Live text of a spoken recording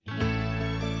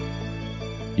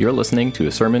You're listening to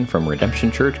a sermon from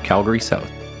Redemption Church, Calgary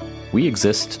South. We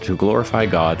exist to glorify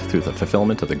God through the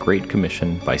fulfillment of the Great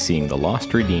Commission by seeing the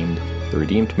lost redeemed, the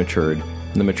redeemed matured,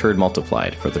 and the matured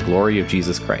multiplied for the glory of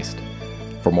Jesus Christ.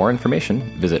 For more information,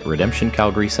 visit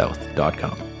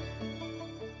redemptioncalgarysouth.com.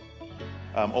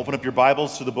 Open up your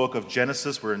Bibles to the book of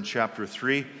Genesis. We're in chapter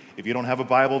 3. If you don't have a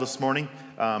Bible this morning,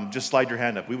 just slide your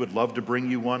hand up. We would love to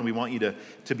bring you one. We want you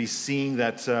to be seeing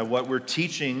that what we're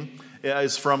teaching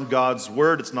is from God's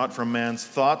Word. It's not from man's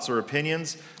thoughts or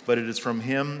opinions, but it is from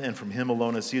Him and from Him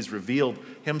alone as He has revealed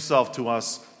Himself to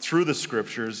us through the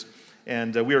Scriptures.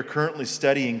 And we are currently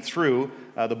studying through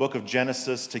the book of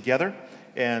Genesis together.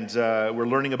 And we're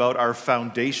learning about our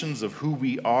foundations of who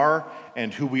we are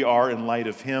and who we are in light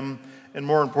of Him. And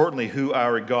more importantly, who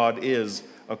our God is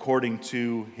according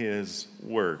to His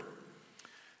Word.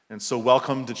 And so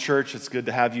welcome to church. It's good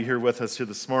to have you here with us here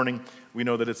this morning. We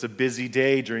know that it's a busy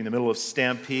day during the middle of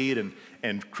Stampede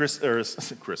and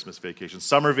Christmas vacation,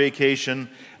 summer vacation.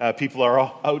 People are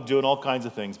all out doing all kinds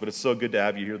of things, but it's so good to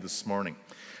have you here this morning.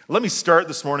 Let me start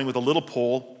this morning with a little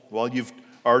poll. While you've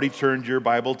already turned your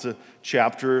Bible to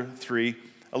chapter 3,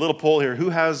 a little poll here.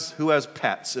 Who has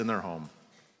pets in their home?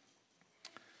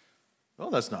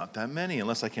 Well, that's not that many,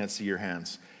 unless I can't see your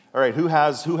hands. All right, who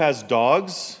has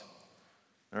dogs?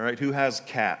 All right, who has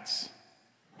cats?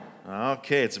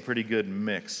 Okay, it's a pretty good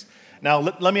mix. Now,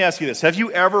 let me ask you this. Have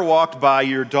you ever walked by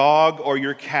your dog or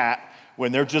your cat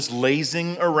when they're just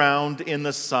lazing around in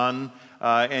the sun,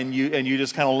 and you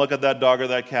just kind of look at that dog or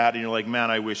that cat, and you're like, man,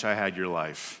 I wish I had your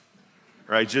life.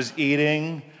 Right, just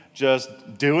eating,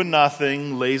 just doing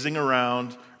nothing, lazing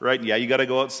around. Right? Yeah, you got to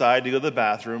go outside to go to the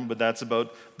bathroom, but that's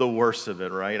about the worst of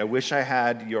it, right? I wish I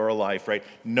had your life, right?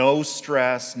 No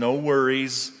stress, no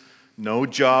worries, no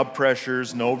job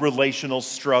pressures, no relational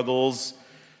struggles.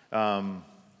 When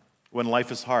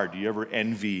life is hard, do you ever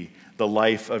envy the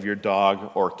life of your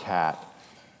dog or cat?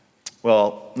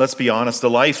 Well, let's be honest, a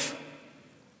life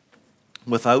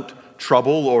without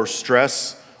trouble or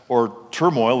stress or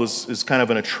turmoil is kind of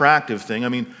an attractive thing. I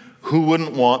mean, who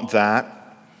wouldn't want that?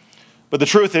 But the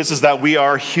truth is that we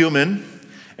are human,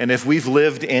 and if we've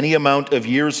lived any amount of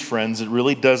years, friends, it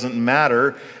really doesn't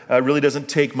matter. It really doesn't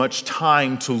take much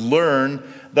time to learn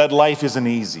that life isn't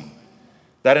easy.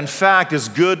 That in fact, as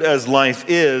good as life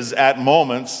is at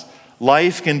moments,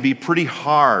 life can be pretty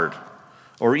hard,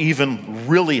 or even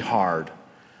really hard.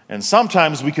 And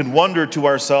sometimes we can wonder to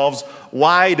ourselves,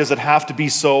 why does it have to be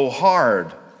so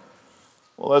hard?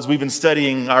 Well, as we've been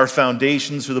studying our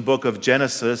foundations through the book of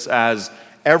Genesis, as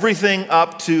everything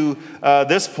up to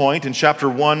this point in chapter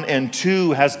 1 and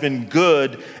 2 has been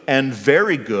good and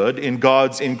very good in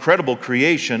God's incredible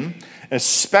creation,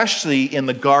 especially in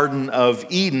the Garden of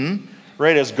Eden,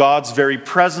 right, as God's very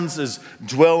presence is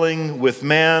dwelling with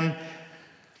man.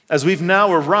 As we've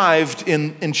now arrived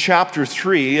in chapter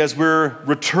 3, as we're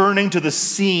returning to the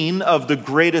scene of the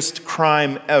greatest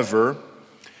crime ever,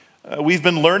 we've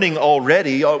been learning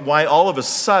already why all of a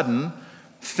sudden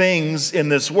things in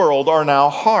this world are now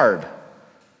hard.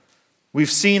 We've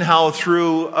seen how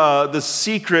through the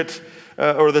secret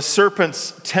or the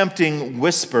serpent's tempting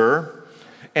whisper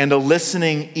and a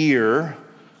listening ear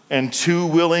and two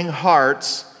willing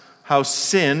hearts, how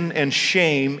sin and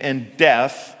shame and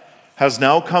death has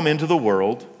now come into the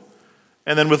world.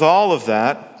 And then with all of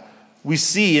that, we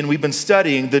see, and we've been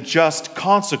studying, the just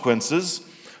consequences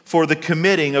for the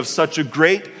committing of such a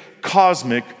great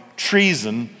cosmic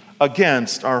treason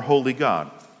against our holy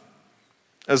God.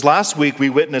 As last week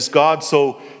we witnessed God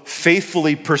so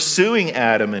faithfully pursuing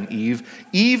Adam and Eve,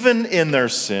 even in their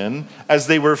sin, as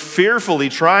they were fearfully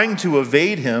trying to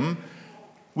evade Him,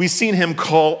 we've seen Him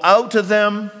call out to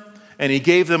them, and He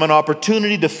gave them an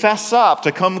opportunity to fess up,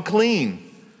 to come clean.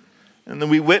 And then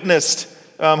we witnessed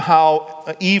how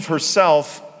Eve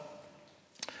herself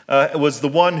was the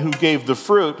one who gave the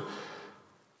fruit,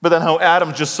 but then how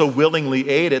Adam just so willingly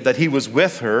ate it that he was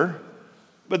with her.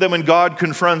 But then when God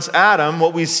confronts Adam,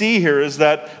 what we see here is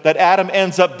that Adam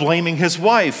ends up blaming his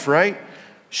wife, right?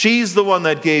 She's the one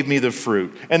that gave me the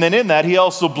fruit. And then in that, he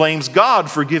also blames God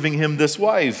for giving him this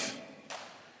wife.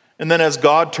 And then as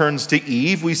God turns to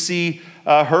Eve, we see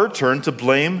her turn to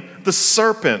blame the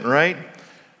serpent, right?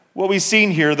 What we've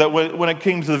seen here, that when it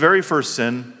came to the very first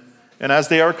sin, and as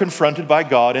they are confronted by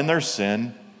God in their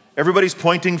sin, everybody's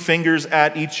pointing fingers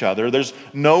at each other. There's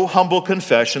no humble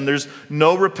confession. There's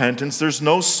no repentance. There's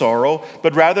no sorrow.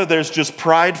 But rather, there's just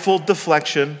prideful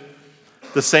deflection,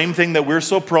 the same thing that we're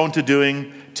so prone to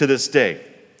doing to this day.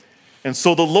 And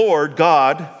so the Lord,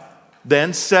 God,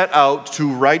 then set out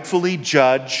to rightfully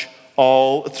judge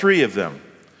all three of them.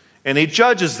 And he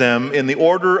judges them in the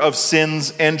order of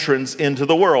sin's entrance into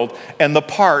the world and the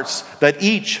parts that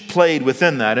each played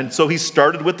within that. And so he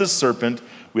started with the serpent.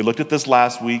 We looked at this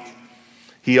last week.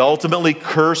 He ultimately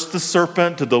cursed the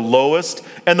serpent to the lowest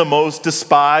and the most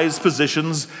despised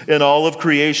positions in all of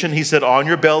creation. He said, "On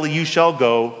your belly you shall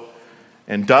go,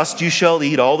 and dust you shall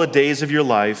eat all the days of your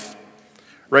life."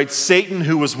 Right? Satan,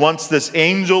 who was once this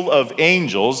angel of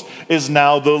angels, is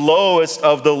now the lowest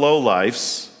of the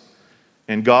lowlifes.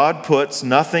 And God puts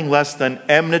nothing less than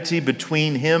enmity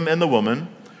between him and the woman,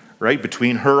 right?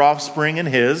 Between her offspring and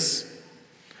his.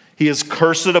 He is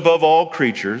cursed above all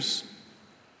creatures.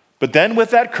 But then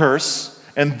with that curse,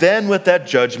 and then with that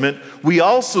judgment, we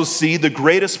also see the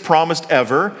greatest promise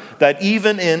ever, that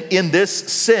even in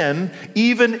this sin,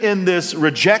 even in this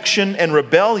rejection and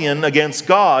rebellion against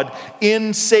God,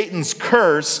 in Satan's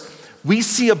curse, we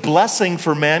see a blessing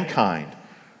for mankind.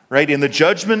 Right? In the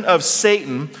judgment of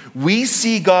Satan, we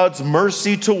see God's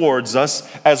mercy towards us.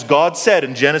 As God said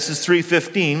in Genesis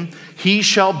 3:15, "He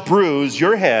shall bruise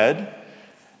your head,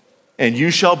 and you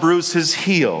shall bruise his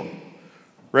heel."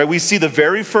 Right? We see the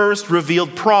very first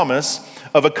revealed promise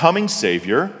of a coming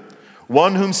Savior,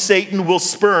 one whom Satan will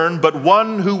spurn, but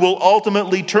one who will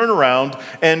ultimately turn around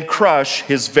and crush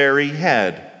his very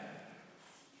head.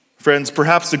 Friends,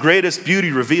 perhaps the greatest beauty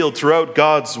revealed throughout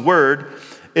God's word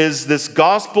is this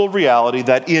gospel reality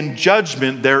that in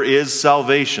judgment there is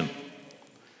salvation.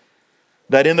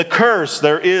 That in the curse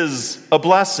there is a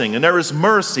blessing, and there is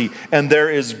mercy, and there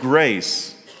is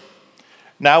grace.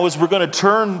 Now, as we're going to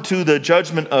turn to the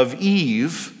judgment of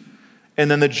Eve and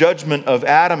then the judgment of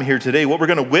Adam here today, what we're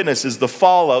going to witness is the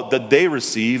fallout that they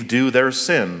receive due to their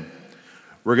sin.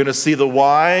 We're going to see the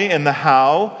why and the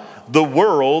how the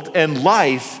world and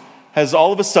life has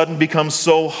all of a sudden become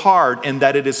so hard, and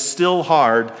that it is still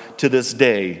hard to this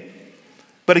day.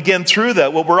 But again, through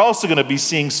that, what we're also going to be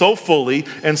seeing so fully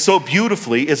and so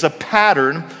beautifully is a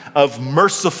pattern of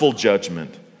merciful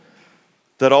judgment.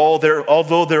 That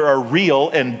although there are real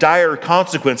and dire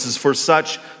consequences for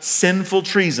such sinful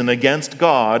treason against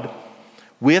God,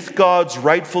 with God's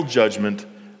rightful judgment,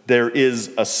 there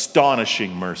is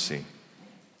astonishing mercy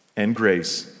and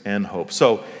grace and hope.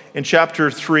 So in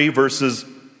chapter 3, verses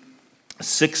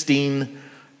 16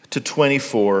 to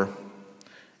 24,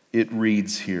 it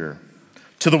reads here.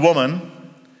 To the woman,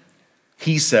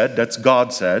 he said, that's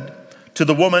God said, to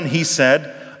the woman he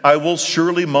said, "I will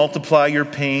surely multiply your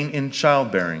pain in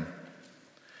childbearing.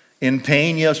 In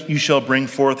pain you shall bring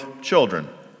forth children.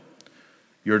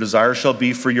 Your desire shall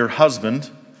be for your husband,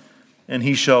 and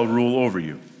he shall rule over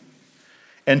you."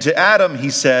 And to Adam he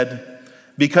said,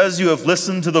 "Because you have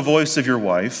listened to the voice of your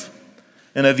wife,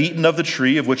 and have eaten of the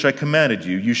tree of which I commanded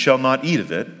you, you shall not eat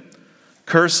of it.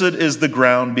 Cursed is the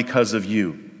ground because of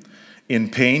you. In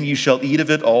pain you shall eat of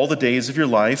it all the days of your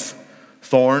life.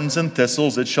 Thorns and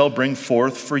thistles it shall bring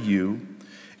forth for you,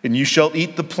 and you shall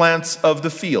eat the plants of the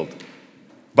field.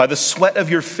 By the sweat of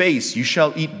your face you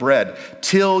shall eat bread,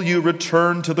 till you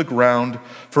return to the ground,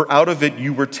 for out of it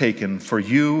you were taken, for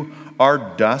you are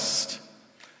dust,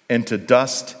 and to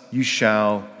dust you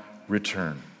shall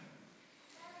return."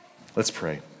 Let's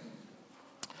pray.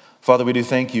 Father, we do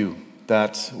thank you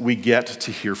that we get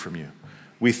to hear from you.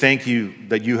 We thank you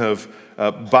that you have,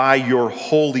 by your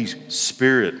Holy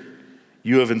Spirit,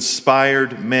 you have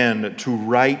inspired men to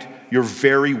write your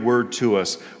very word to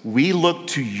us. We look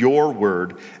to your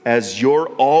word as your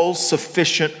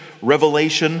all-sufficient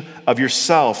revelation of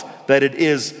yourself, that it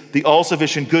is the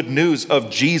all-sufficient good news of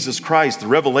Jesus Christ, the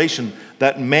revelation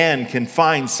that man can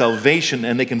find salvation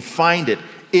and they can find it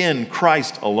in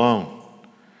Christ alone.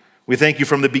 We thank you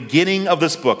from the beginning of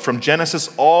this book, from Genesis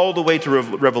all the way to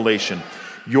Revelation.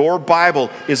 Your Bible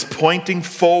is pointing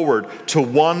forward to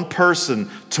one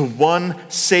person, to one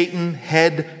Satan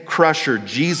head crusher,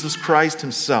 Jesus Christ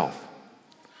himself.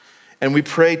 And we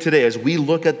pray today, as we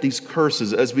look at these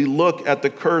curses, as we look at the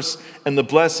curse and the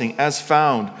blessing as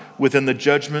found within the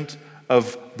judgment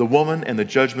of the woman and the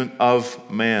judgment of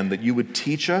man, that you would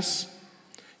teach us,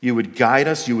 you would guide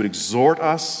us, you would exhort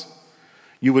us,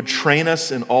 you would train us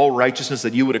in all righteousness,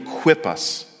 that you would equip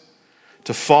us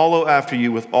to follow after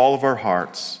you with all of our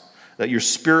hearts, that your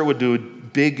Spirit would do a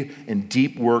big and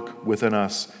deep work within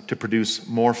us to produce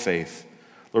more faith.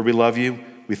 Lord, we love you.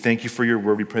 We thank you for your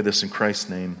word. We pray this in Christ's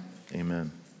name.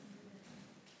 Amen.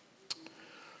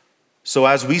 So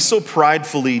as we so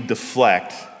pridefully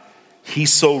deflect, he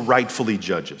so rightfully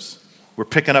judges. We're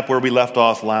picking up where we left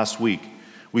off last week.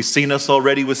 We've seen us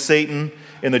already with Satan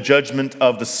in the judgment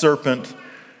of the serpent,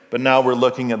 but now we're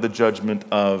looking at the judgment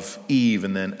of Eve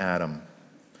and then Adam.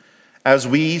 As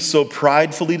we so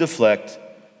pridefully deflect,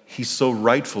 he so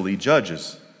rightfully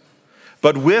judges.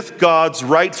 But with God's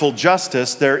rightful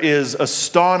justice, there is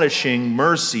astonishing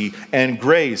mercy and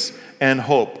grace and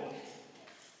hope.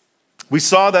 We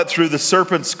saw that through the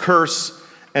serpent's curse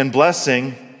and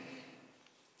blessing,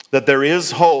 that there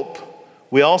is hope.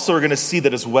 We also are going to see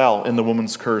that as well in the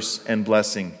woman's curse and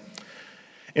blessing.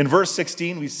 In verse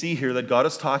 16, we see here that God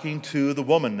is talking to the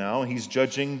woman now. He's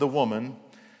judging the woman.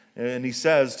 And he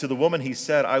says, to the woman, he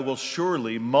said, I will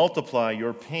surely multiply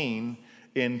your pain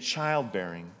in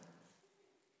childbearing.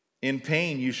 In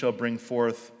pain you shall bring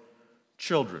forth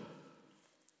children.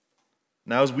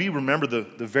 Now, as we remember the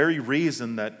very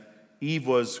reason that Eve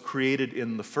was created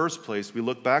in the first place, we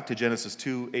look back to Genesis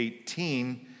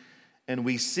 2:18, and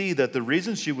we see that the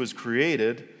reason she was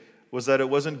created was that it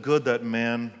wasn't good that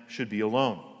man should be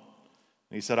alone.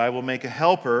 And he said, I will make a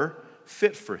helper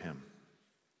fit for him.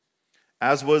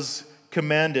 As was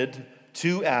commanded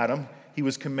to Adam, he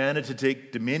was commanded to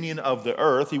take dominion of the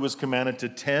earth. He was commanded to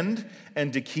tend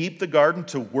and to keep the garden,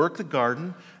 to work the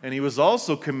garden. And he was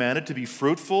also commanded to be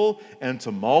fruitful and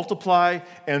to multiply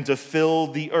and to fill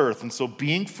the earth. And so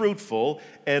being fruitful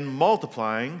and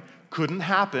multiplying couldn't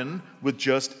happen with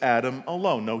just Adam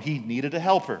alone. No, he needed a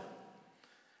helper.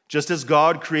 Just as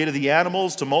God created the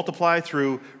animals to multiply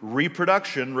through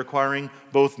reproduction, requiring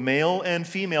both male and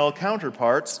female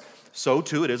counterparts, so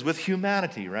too it is with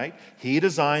humanity, right? He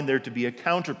designed there to be a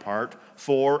counterpart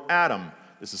for Adam.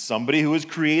 This is somebody who is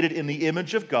created in the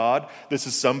image of God. This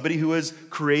is somebody who is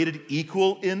created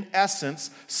equal in essence,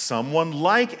 someone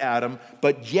like Adam,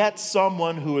 but yet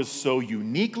someone who is so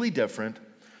uniquely different,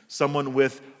 someone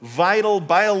with vital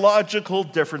biological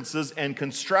differences and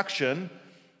construction,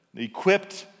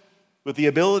 equipped with the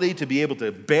ability to be able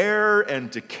to bear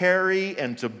and to carry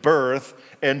and to birth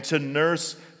and to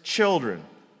nurse children.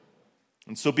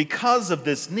 And so because of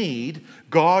this need,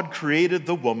 God created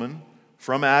the woman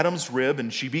from Adam's rib,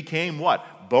 and she became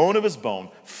what? Bone of his bone,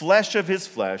 flesh of his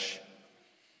flesh.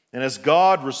 And as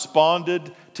God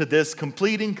responded to this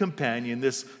completing companion,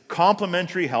 this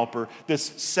complementary helper, this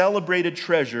celebrated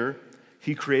treasure,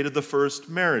 he created the first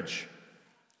marriage.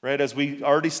 Right, as we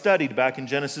already studied back in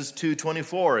Genesis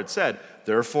 2:24, it said,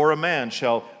 therefore a man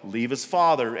shall leave his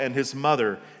father and his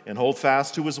mother and hold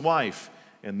fast to his wife,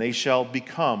 and they shall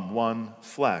become one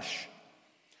flesh.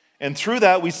 And through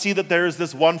that, we see that there is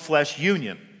this one flesh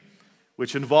union,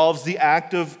 which involves the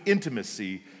act of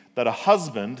intimacy that a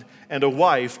husband and a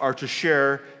wife are to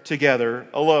share together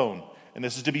alone. And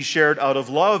this is to be shared out of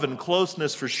love and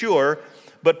closeness for sure,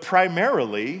 but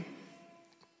primarily,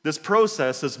 this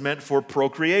process is meant for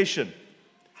procreation.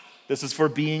 This is for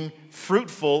being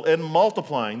fruitful and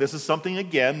multiplying. This is something,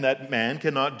 again, that man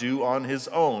cannot do on his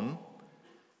own,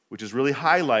 which is really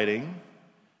highlighting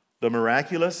the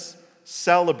miraculous,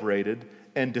 celebrated,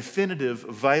 and definitive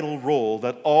vital role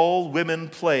that all women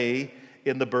play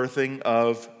in the birthing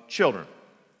of children.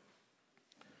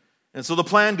 And so the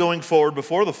plan going forward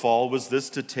before the fall was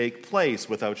this to take place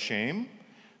without shame.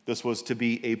 This was to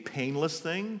be a painless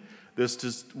thing.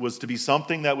 This was to be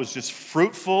something that was just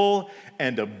fruitful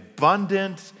and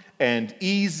abundant and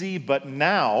easy. But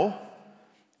now,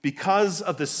 because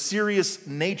of the serious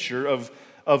nature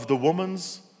of the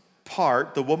woman's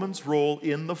part, the woman's role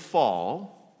in the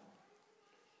fall,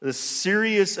 the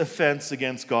serious offense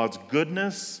against God's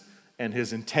goodness and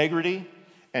his integrity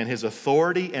and his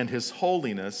authority and his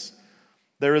holiness,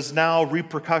 there is now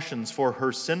repercussions for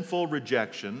her sinful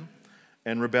rejection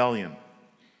and rebellion.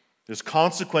 There's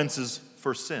consequences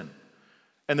for sin.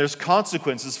 And there's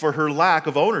consequences for her lack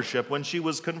of ownership when she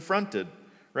was confronted,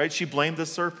 right? She blamed the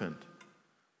serpent.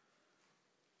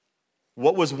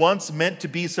 What was once meant to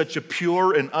be such a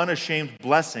pure and unashamed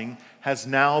blessing has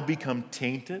now become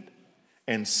tainted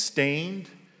and stained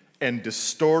and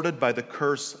distorted by the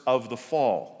curse of the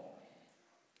fall.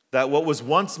 That what was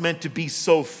once meant to be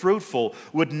so fruitful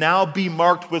would now be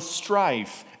marked with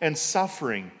strife and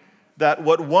suffering. That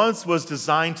what once was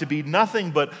designed to be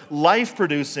nothing but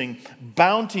life-producing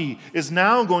bounty is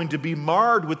now going to be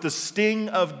marred with the sting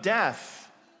of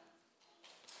death.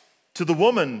 To the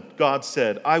woman, God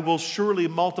said, I will surely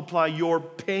multiply your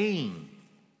pain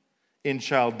in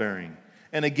childbearing.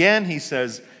 And again, he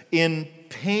says, in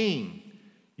pain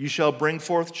you shall bring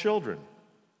forth children.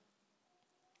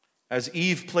 As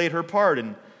Eve played her part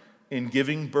in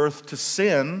giving birth to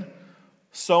sin,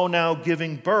 so now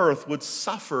giving birth would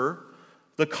suffer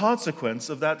the consequence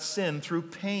of that sin through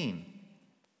pain.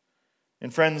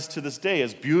 And friends, to this day,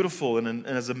 as beautiful and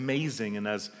as amazing and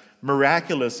as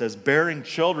miraculous as bearing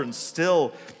children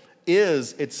still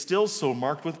is, it's still so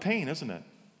marked with pain, isn't it?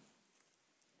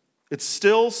 It's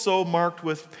still so marked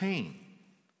with pain.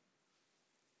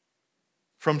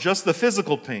 From just the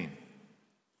physical pain.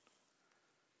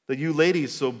 that you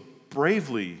ladies so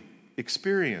bravely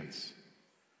experience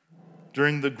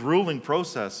during the grueling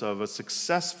process of a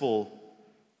successful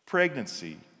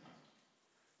pregnancy,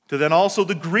 to then also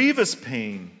the grievous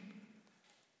pain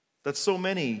that so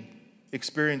many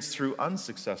experience through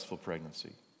unsuccessful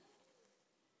pregnancy.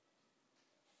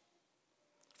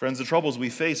 Friends, the troubles we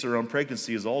face around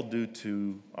pregnancy is all due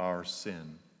to our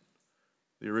sin.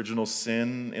 The original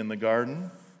sin in the garden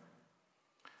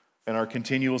and our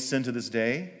continual sin to this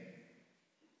day.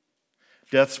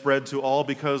 Death spread to all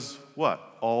because what?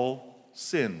 All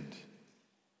sinned.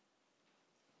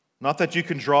 Not that you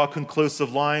can draw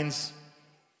conclusive lines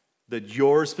that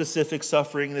your specific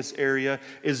suffering in this area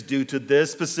is due to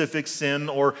this specific sin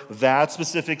or that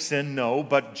specific sin. No,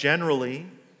 but generally,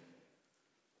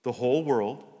 the whole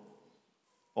world,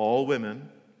 all women,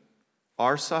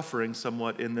 are suffering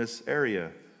somewhat in this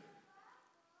area.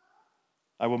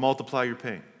 I will multiply your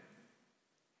pain.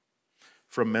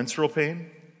 From menstrual pain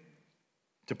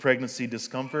to pregnancy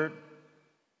discomfort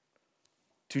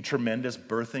to tremendous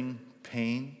birthing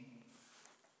pain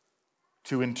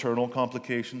to internal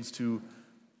complications to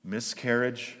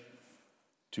miscarriage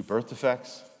to birth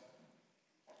defects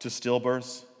to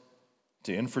stillbirths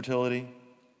to infertility.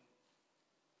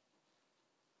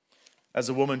 As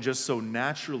a woman just so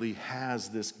naturally has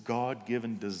this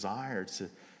God-given desire to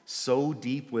so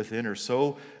deep within her,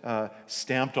 so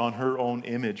stamped on her own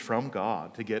image from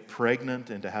God, to get pregnant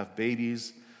and to have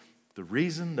babies, the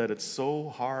reason that it's so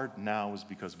hard now is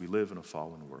because we live in a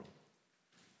fallen world.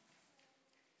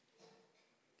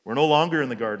 We're no longer in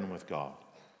the garden with God,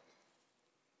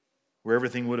 where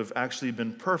everything would have actually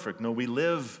been perfect. No, we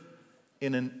live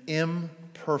in an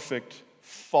imperfect,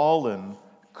 fallen,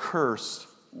 cursed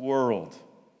world,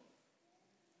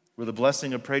 where the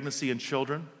blessing of pregnancy and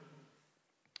children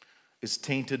is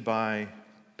tainted by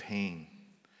pain.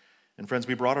 And friends,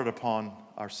 we brought it upon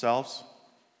ourselves,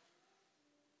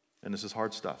 and this is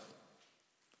hard stuff.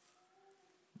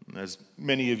 As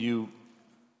many of you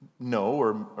know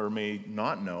or may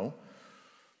not know,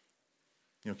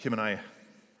 Kim and I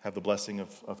have the blessing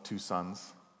of two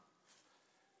sons.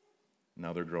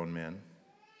 Now they're grown men.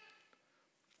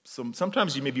 So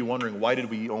sometimes you may be wondering, why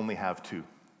did we only have two?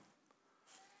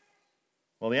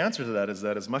 Well, the answer to that is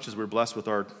that as much as we're blessed with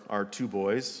our two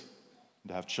boys,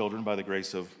 to have children by the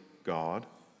grace of God,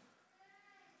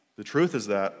 the truth is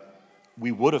that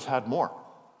we would have had more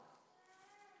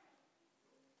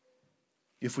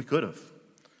if we could have.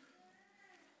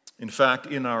 In fact,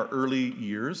 in our early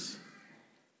years,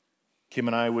 Kim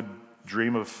and I would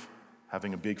dream of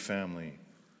having a big family,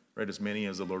 right? As many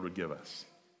as the Lord would give us.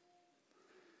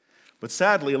 But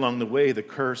sadly, along the way, the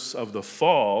curse of the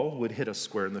fall would hit us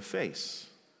square in the face,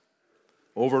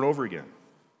 over and over again.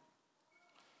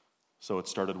 So it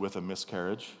started with a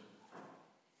miscarriage,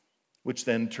 which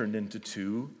then turned into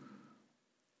two,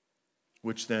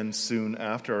 which then soon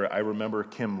after, I remember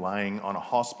Kim lying on a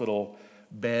hospital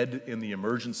bed in the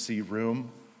emergency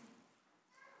room,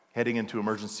 heading into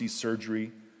emergency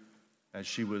surgery as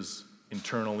she was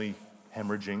internally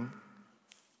hemorrhaging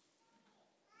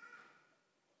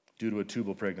due to a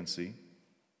tubal pregnancy.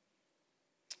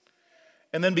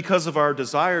 And then because of our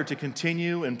desire to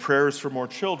continue in prayers for more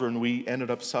children, we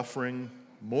ended up suffering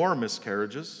more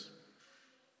miscarriages,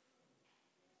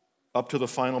 up to the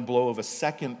final blow of a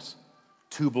second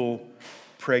tubal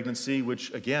pregnancy,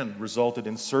 which again resulted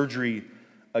in surgery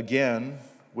again,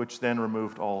 which then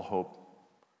removed all hope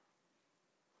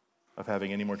of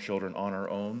having any more children on our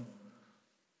own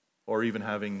or even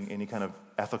having any kind of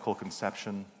ethical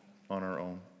conception on our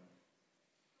own.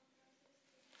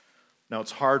 Now,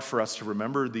 it's hard for us to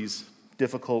remember these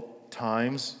difficult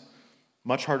times,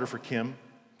 much harder for Kim,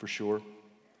 for sure.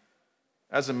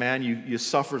 As a man, you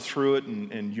suffer through it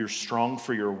and you're strong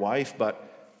for your wife,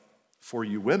 but for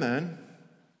you women,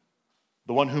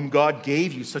 the one whom God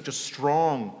gave you such a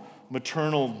strong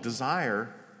maternal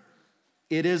desire,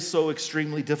 it is so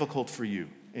extremely difficult for you,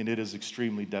 and it is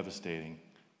extremely devastating.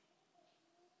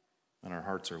 And our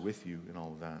hearts are with you in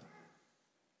all of that.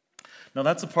 Now,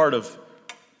 that's a part of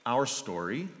our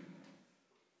story.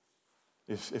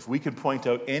 If we could point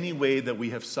out any way that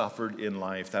we have suffered in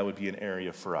life, that would be an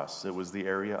area for us. It was the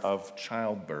area of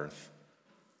childbirth.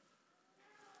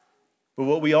 But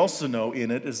what we also know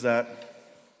in it is that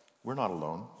we're not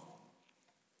alone.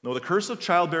 No, the curse of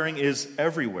childbearing is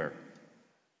everywhere.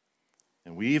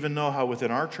 And we even know how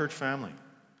within our church family,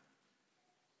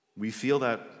 we feel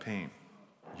that pain.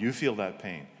 You feel that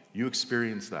pain. You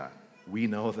experience that. We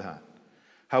know that.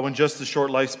 How in just the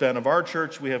short lifespan of our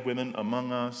church, we have women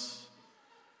among us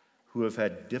who have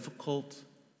had difficult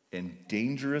and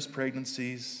dangerous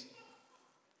pregnancies,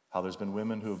 how there's been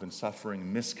women who have been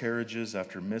suffering miscarriages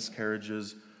after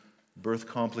miscarriages, birth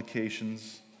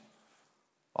complications,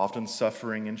 often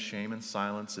suffering in shame and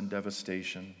silence and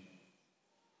devastation.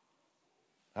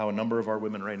 How a number of our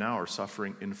women right now are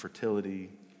suffering infertility.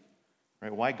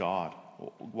 Right? Why God?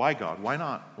 Why God? Why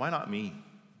not me?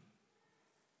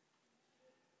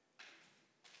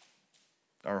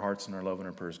 Our hearts and our love and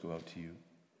our prayers go out to you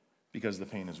because the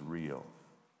pain is real.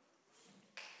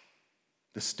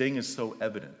 The sting is so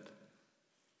evident.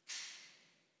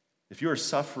 If you are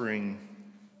suffering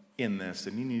in this,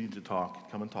 then you need to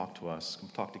come and talk to us. Come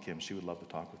talk to Kim. She would love to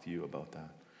talk with you about that.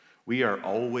 We are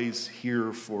always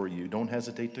here for you. Don't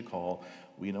hesitate to call.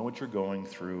 We know what you're going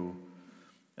through.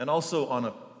 And also on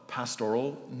a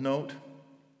pastoral note,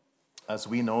 as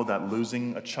we know that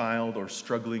losing a child or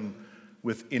struggling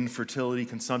with infertility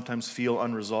can sometimes feel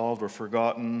unresolved or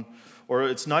forgotten, or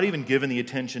it's not even given the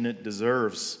attention it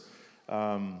deserves.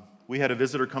 We had a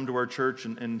visitor come to our church,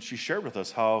 and she shared with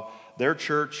us how their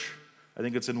church, I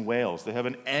think it's in Wales, they have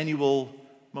an annual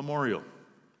memorial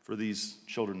for these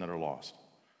children that are lost.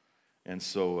 And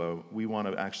so we want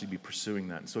to actually be pursuing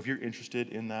that. And so if you're interested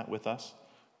in that with us,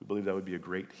 we believe that would be a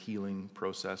great healing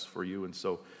process for you. And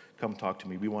so come talk to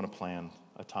me. We want to plan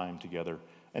a time together,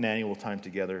 an annual time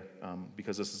together,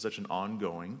 because this is such an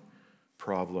ongoing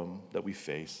problem that we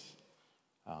face,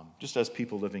 just as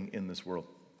people living in this world.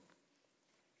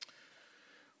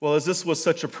 Well, as this was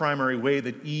such a primary way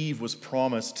that Eve was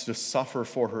promised to suffer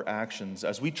for her actions,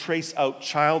 as we trace out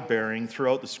childbearing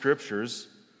throughout the scriptures,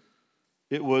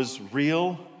 it was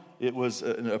real, it was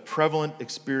a prevalent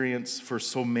experience for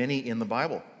so many in the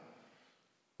Bible.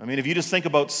 I mean, if you just think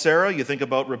about Sarah, you think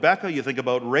about Rebecca, you think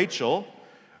about Rachel,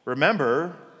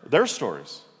 remember their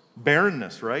stories.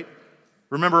 Barrenness, right?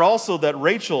 Remember also that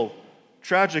Rachel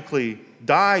tragically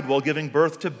died while giving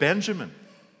birth to Benjamin.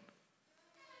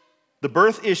 The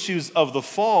birth issues of the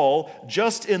fall,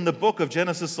 just in the book of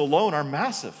Genesis alone, are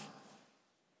massive.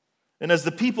 And as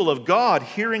the people of God,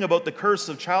 hearing about the curse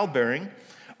of childbearing,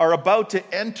 are about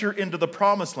to enter into the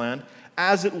promised land,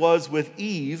 as it was with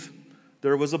Eve,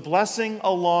 there was a blessing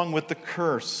along with the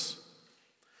curse.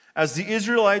 As the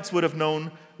Israelites would have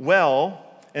known well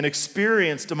and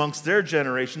experienced amongst their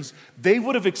generations, they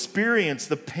would have experienced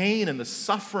the pain and the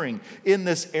suffering in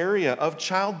this area of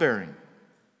childbearing.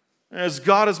 As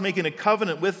God is making a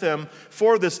covenant with them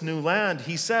for this new land,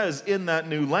 he says in that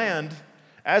new land,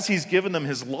 as he's given them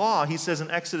his law, he says in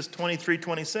Exodus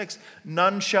 23:26,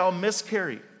 none shall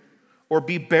miscarry or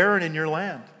be barren in your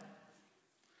land.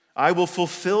 I will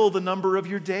fulfill the number of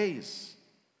your days.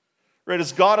 Right,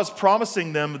 as God is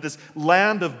promising them this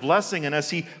land of blessing, and as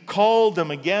he called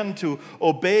them again to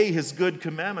obey his good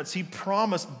commandments, he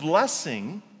promised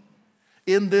blessing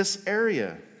in this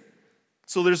area.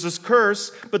 So there's this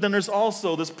curse, but then there's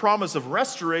also this promise of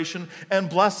restoration and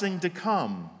blessing to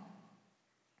come.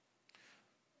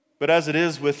 But as it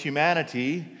is with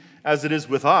humanity, as it is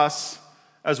with us,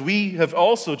 as we have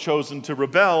also chosen to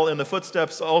rebel in the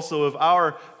footsteps also of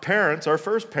our parents, our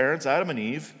first parents, Adam and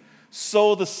Eve,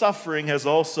 so the suffering has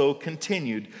also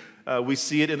continued. We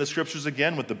see it in the scriptures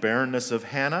again with the barrenness of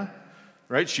Hannah.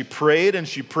 Right? She prayed and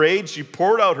she prayed. She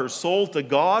poured out her soul to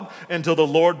God until the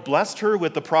Lord blessed her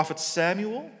with the prophet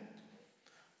Samuel.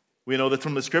 We know that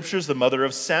from the scriptures, the mother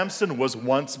of Samson was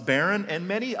once barren, and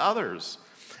many others.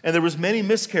 And there was many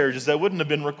miscarriages that wouldn't have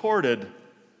been recorded.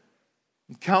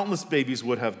 Countless babies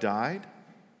would have died.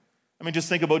 I mean, just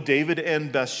think about David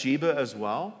and Bathsheba as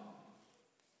well.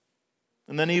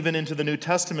 And then even into the New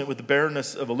Testament with the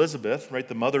barrenness of Elizabeth, right,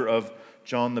 the mother of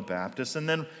John the Baptist. And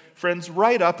then, friends,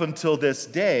 right up until this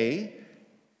day,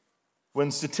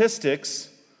 when statistics,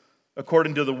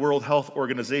 according to the World Health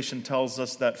Organization, tells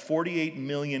us that 48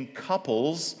 million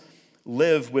couples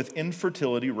live with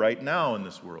infertility right now in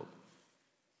this world.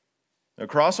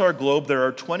 Across our globe, there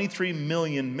are 23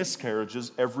 million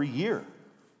miscarriages every year.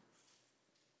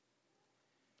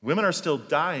 Women are still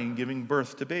dying giving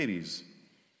birth to babies.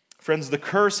 Friends, the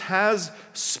curse has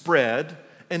spread,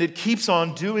 and it keeps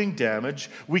on doing damage.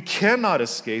 We cannot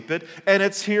escape it, and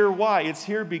it's here why? It's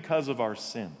here because of our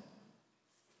sin.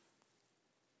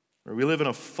 We live in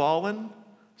a fallen,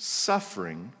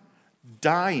 suffering,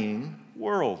 dying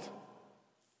world.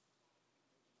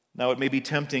 Now, it may be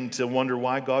tempting to wonder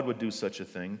why God would do such a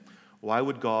thing. Why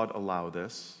would God allow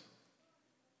this?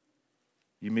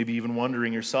 You may be even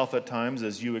wondering yourself at times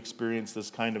as you experience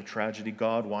this kind of tragedy,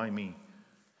 God, why me?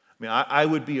 I mean, I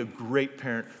would be a great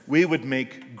parent. We would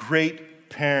make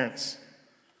great parents.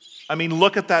 I mean,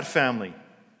 look at that family.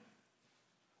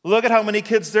 Look at how many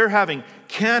kids they're having.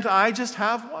 Can't I just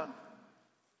have one?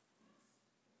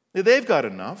 They've got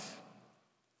enough.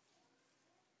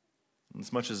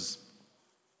 As much as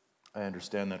I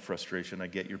understand that frustration, I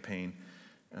get your pain,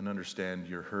 and understand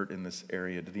your hurt in this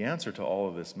area, the answer to all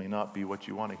of this may not be what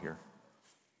you want to hear.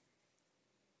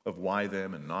 Of why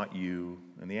them and not you.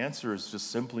 And the answer is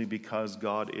just simply because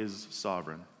God is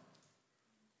sovereign.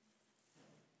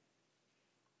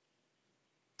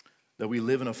 That we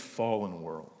live in a fallen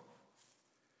world.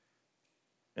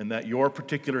 And that your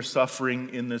particular suffering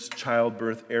in this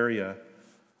childbirth area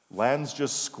lands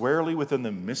just squarely within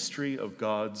the mystery of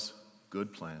God's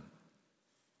good plan.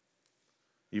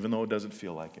 Even though it doesn't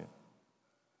feel like it.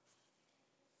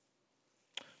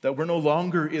 That we're no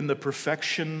longer in the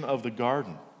perfection of the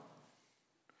garden.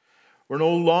 We're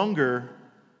no longer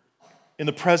in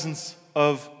the presence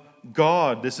of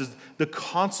God. This is the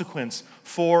consequence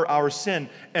for our sin.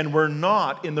 And we're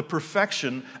not in the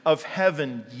perfection of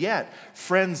heaven yet.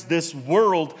 Friends, this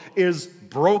world is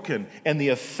broken, and the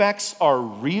effects are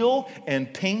real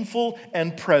and painful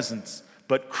and present.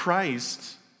 But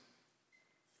Christ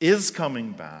is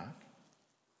coming back.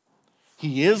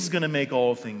 He is going to make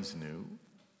all things new.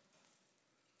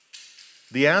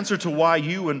 The answer to why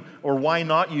you or why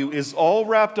not you is all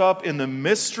wrapped up in the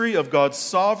mystery of God's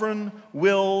sovereign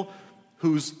will,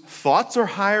 whose thoughts are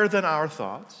higher than our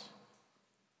thoughts,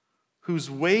 whose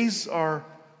ways are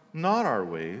not our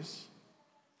ways,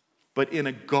 but in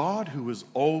a God who is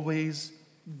always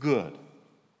good.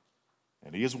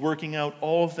 And He is working out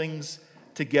all things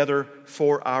together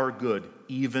for our good,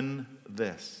 even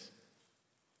this.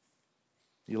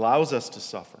 He allows us to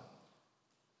suffer.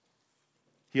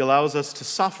 He allows us to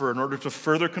suffer in order to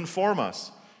further conform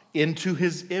us into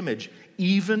His image,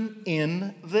 even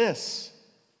in this.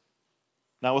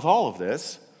 Now, with all of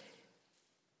this,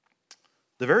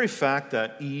 the very fact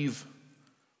that Eve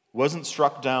wasn't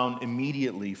struck down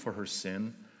immediately for her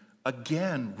sin,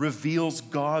 again reveals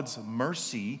God's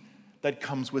mercy that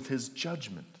comes with His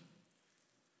judgment.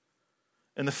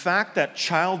 And the fact that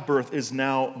childbirth is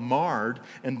now marred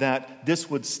and that this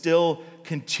would still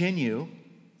continue,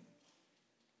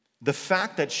 the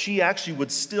fact that she actually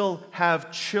would still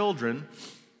have children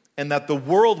and that the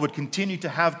world would continue to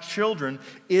have children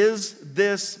is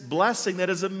this blessing that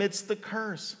is amidst the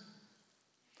curse.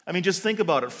 I mean, just think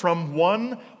about it. From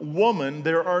one woman,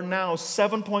 there are now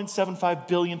 7.75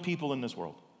 billion people in this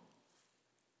world.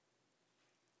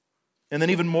 And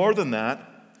then even more than that,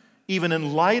 even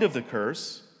in light of the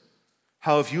curse,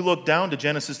 how if you look down to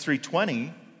Genesis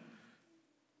 3:20,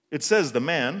 it says the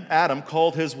man, Adam,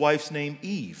 called his wife's name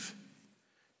Eve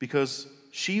because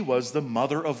she was the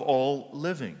mother of all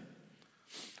living.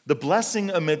 The blessing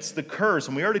amidst the curse,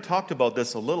 and we already talked about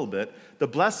this a little bit, the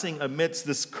blessing amidst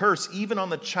this curse, even on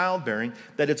the childbearing,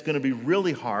 that it's going to be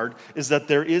really hard, is that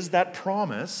there is that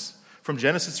promise from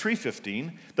Genesis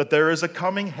 3:15 that there is a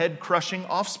coming head-crushing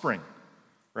offspring,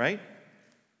 right?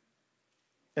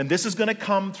 And this is going to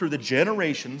come through the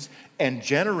generations and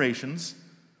generations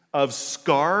of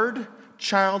scarred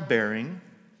childbearing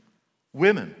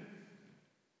women.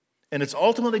 And it's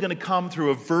ultimately going to come through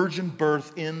a virgin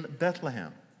birth in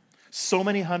Bethlehem. So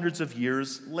many hundreds of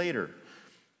years later.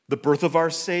 The birth of our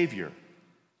Savior.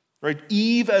 Right?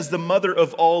 Eve, as the mother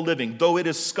of all living, though it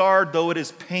is scarred, though it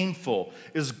is painful,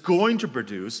 is going to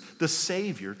produce the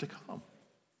Savior to come.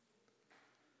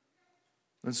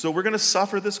 And so we're going to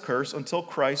suffer this curse until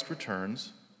Christ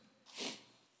returns.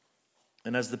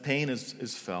 And as the pain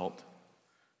is felt,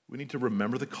 we need to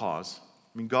remember the cause.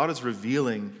 I mean, God is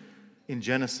revealing in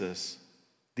Genesis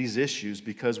these issues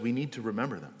because we need to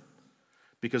remember them.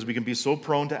 Because we can be so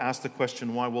prone to ask the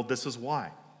question, why? Well, this is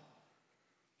why.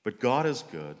 But God is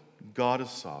good, God is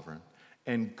sovereign,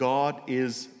 and God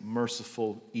is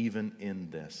merciful even in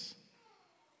this.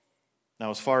 Now,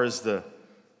 as far as the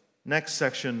next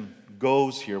section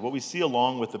goes here, what we see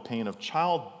along with the pain of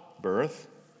childbirth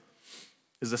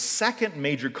is a second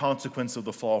major consequence of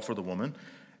the fall for the woman,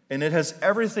 and it has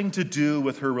everything to do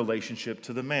with her relationship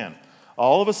to the man.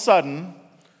 All of a sudden,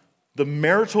 the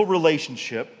marital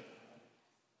relationship,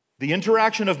 the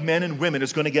interaction of men and women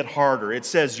is going to get harder. It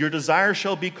says, your desire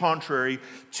shall be contrary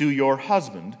to your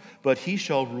husband, but he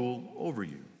shall rule over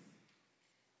you.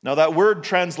 Now that word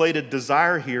translated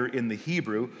desire here in the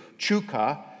Hebrew,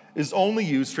 chukah, is only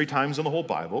used 3 times in the whole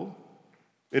Bible.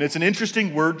 And it's an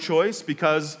interesting word choice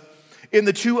because in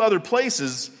the 2 other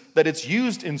places that it's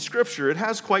used in Scripture, it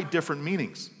has quite different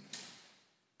meanings.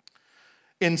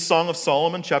 In Song of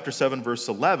Solomon, chapter 7, verse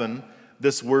 11,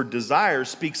 this word desire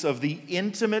speaks of the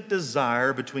intimate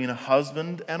desire between a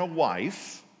husband and a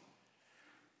wife.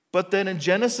 But then in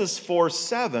Genesis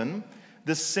 4:7,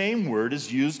 the same word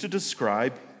is used to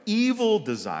describe evil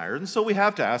desire. And so we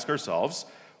have to ask ourselves,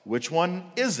 which one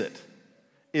is it?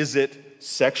 Is it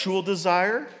sexual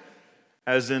desire?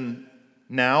 As in,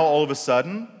 now all of a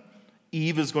sudden,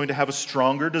 Eve is going to have a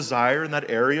stronger desire in that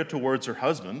area towards her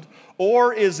husband?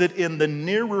 Or is it in the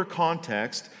nearer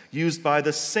context used by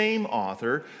the same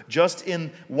author just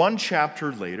in one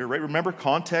chapter later, right? Remember,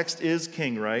 context is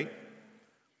king, right?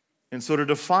 And so to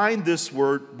define this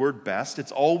word best,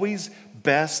 it's always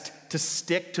best to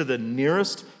stick to the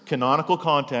nearest canonical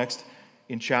context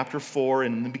in chapter 4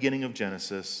 and in the beginning of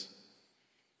Genesis.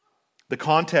 The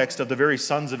context of the very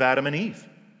sons of Adam and Eve.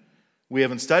 We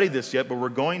haven't studied this yet, but we're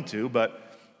going to,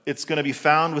 but it's going to be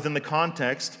found within the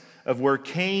context of where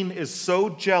Cain is so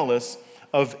jealous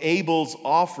of Abel's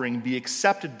offering be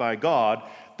accepted by God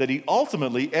that he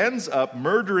ultimately ends up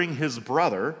murdering his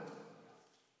brother.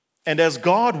 And as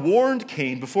God warned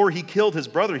Cain before he killed his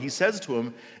brother, he says to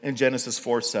him in Genesis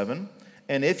 4:7,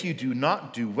 "And if you do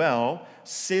not do well,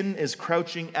 sin is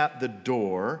crouching at the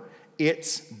door.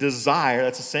 Its desire,"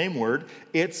 that's the same word,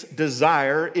 "its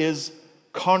desire is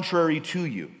contrary to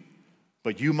you,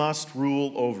 but you must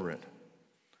rule over it."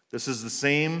 This is the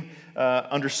same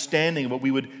understanding of what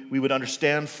we would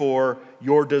understand for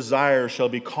your desire shall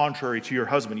be contrary to your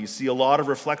husband. You see a lot of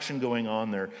reflection going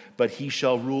on there, but he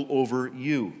shall rule over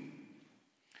you.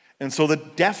 And so the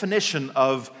definition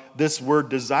of this word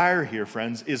desire here,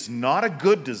 friends, is not a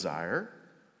good desire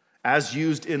as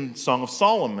used in Song of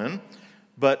Solomon,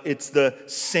 but it's the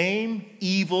same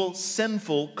evil,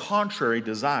 sinful, contrary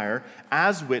desire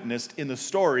as witnessed in the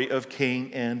story of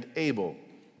Cain and Abel.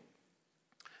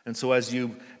 And so as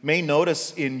you may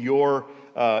notice in your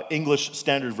English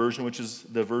Standard Version, which is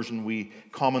the version we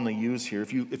commonly use here,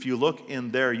 if you look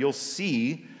in there, you'll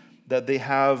see that they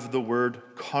have the word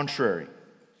contrary.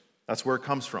 That's where it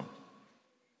comes from.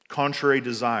 Contrary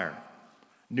desire.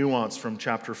 Nuance from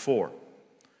chapter 4.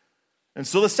 And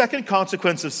so the second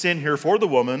consequence of sin here for the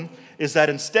woman is that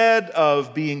instead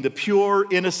of being the pure,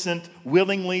 innocent,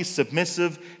 willingly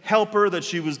submissive helper that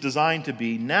she was designed to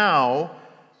be, now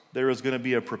there is going to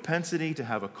be a propensity to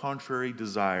have a contrary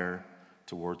desire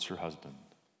towards her husband.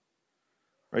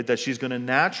 Right? That she's going to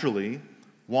naturally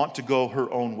want to go her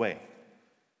own way,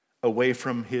 away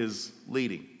from his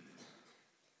leading.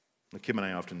 Kim and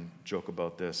I often joke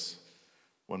about this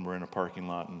when we're in a parking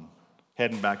lot and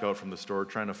heading back out from the store,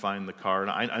 trying to find the car.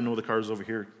 And I know the car's over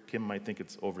here. Kim might think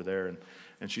it's over there.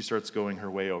 And she starts going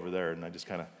her way over there. And I just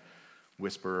kind of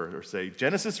whisper or say,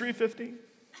 Genesis 3:50?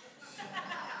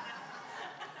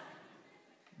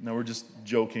 No, we're just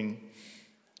joking.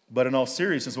 But in all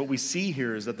seriousness, what we see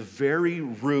here is that the very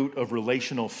root of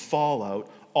relational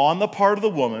fallout on the part of the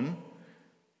woman,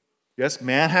 yes,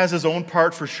 man has his own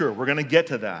part for sure. We're going to get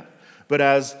to that. But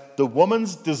as the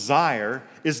woman's desire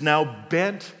is now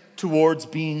bent towards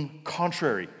being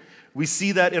contrary. We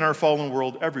see that in our fallen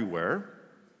world everywhere.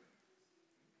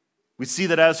 We see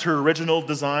that as her original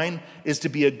design is to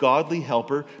be a godly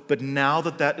helper, but now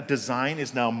that design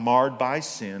is now marred by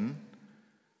sin,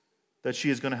 that she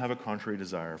is going to have a contrary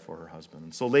desire for her husband.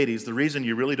 And so, ladies, the reason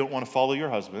you really don't want to follow your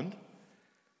husband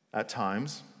at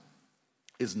times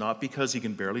is not because he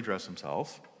can barely dress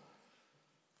himself.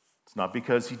 It's not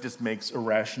because he just makes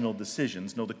irrational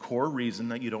decisions. No, the core reason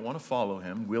that you don't want to follow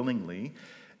him willingly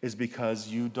is because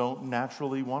you don't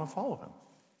naturally want to follow him.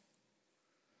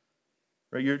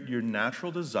 Right? Your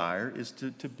natural desire is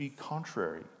to be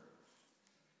contrary.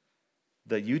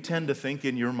 That you tend to think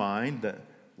in your mind that,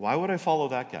 why would I follow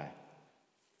that guy?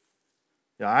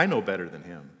 Yeah, I know better than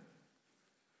him.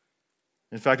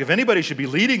 In fact, if anybody should be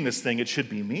leading this thing, it should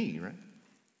be me, right?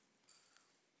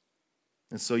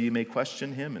 And so you may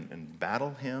question him and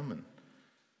battle him, and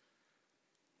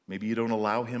maybe you don't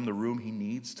allow him the room he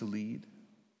needs to lead.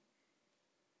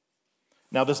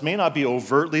 Now, this may not be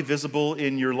overtly visible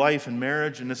in your life and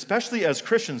marriage, and especially as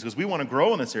Christians, because we want to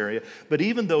grow in this area, but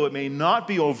even though it may not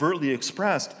be overtly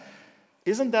expressed,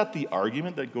 isn't that the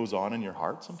argument that goes on in your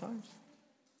heart sometimes?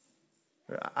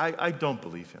 I don't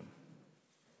believe him.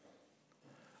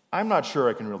 I'm not sure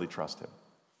I can really trust him.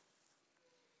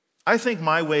 I think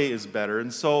my way is better,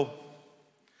 and so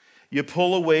you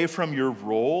pull away from your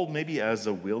role, maybe as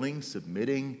a willing,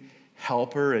 submitting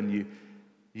helper, and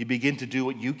you begin to do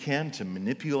what you can to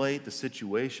manipulate the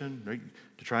situation, right?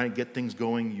 To try and get things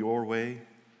going your way.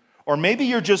 Or maybe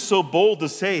you're just so bold to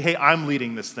say, hey, I'm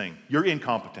leading this thing. You're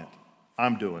incompetent.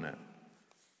 I'm doing it.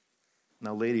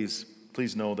 Now, ladies,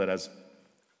 please know that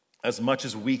as much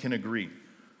as we can agree,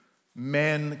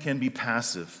 men can be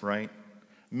passive, right?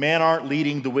 Men aren't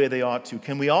leading the way they ought to.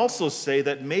 Can we also say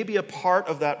that maybe a part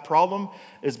of that problem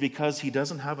is because he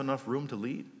doesn't have enough room to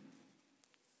lead?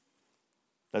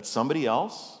 That somebody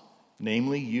else,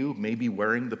 namely you, may be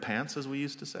wearing the pants, as we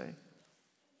used to say?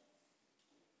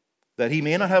 that he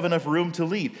may not have enough room to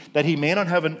lead, that he may not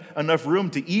have enough room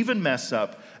to even mess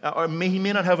up, or he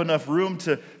may not have enough room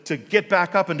to get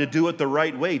back up and to do it the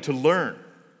right way, to learn.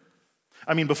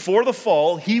 I mean, before the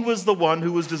fall, he was the one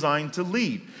who was designed to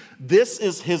lead. This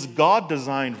is his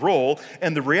God-designed role,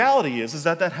 and the reality is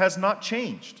that has not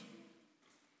changed.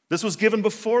 This was given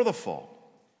before the fall.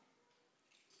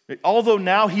 Although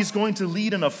now he's going to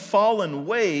lead in a fallen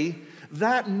way,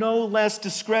 that no less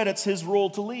discredits his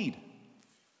role to lead.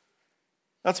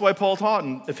 That's why Paul taught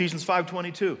in Ephesians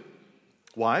 5:22,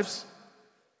 wives,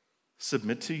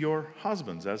 submit to your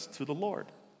husbands as to the Lord.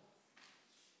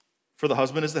 For the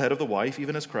husband is the head of the wife,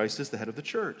 even as Christ is the head of the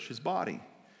church, his body,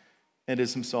 and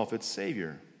is himself its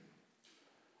Savior.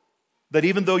 That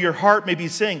even though your heart may be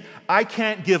saying, I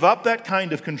can't give up that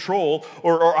kind of control,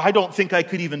 or I don't think I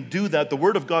could even do that, the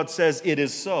Word of God says it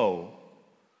is so.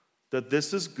 That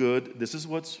this is good, this is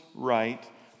what's right,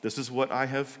 this is what I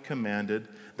have commanded.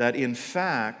 That in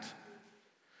fact,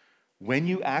 when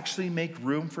you actually make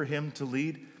room for him to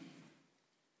lead,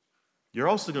 you're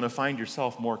also going to find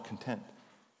yourself more content.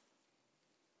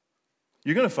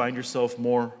 You're going to find yourself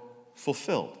more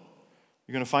fulfilled.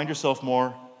 You're going to find yourself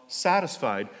more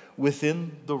satisfied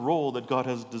within the role that God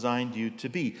has designed you to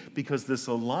be, because this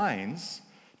aligns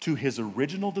to his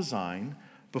original design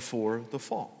before the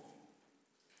fall.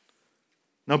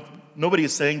 Now, nobody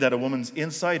is saying that a woman's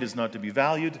insight is not to be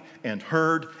valued and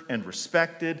heard and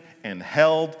respected and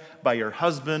held by her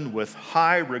husband with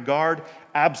high regard.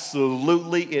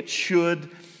 Absolutely, it should,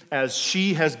 as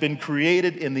she has been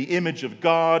created in the image of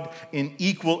God in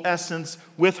equal essence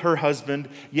with her husband,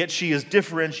 yet she is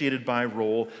differentiated by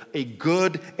role. A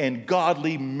good and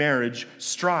godly marriage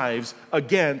strives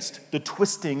against the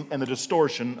twisting and the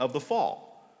distortion of the fall.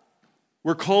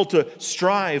 We're called to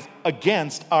strive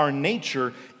against our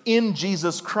nature in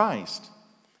Jesus Christ.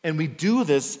 And we do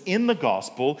this in the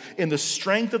gospel, in the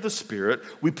strength of the Spirit.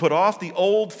 We put off the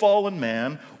old fallen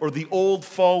man or the old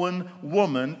fallen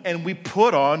woman, and we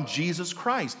put on Jesus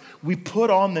Christ. We put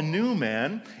on the new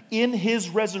man in his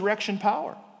resurrection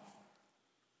power.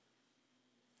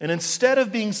 And instead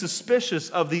of being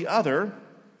suspicious of the other,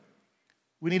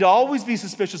 we need to always be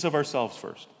suspicious of ourselves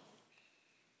first.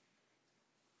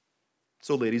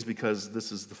 So, ladies, because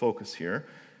this is the focus here,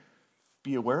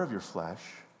 be aware of your flesh.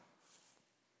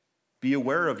 Be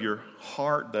aware of your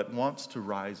heart that wants to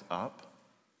rise up.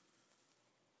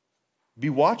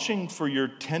 Be watching for your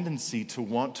tendency to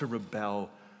want to rebel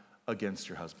against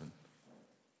your husband.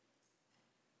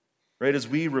 Right? As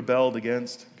we rebelled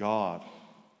against God,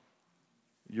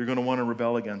 you're going to want to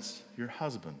rebel against your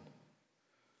husband.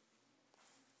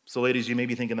 So, ladies, you may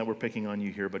be thinking that we're picking on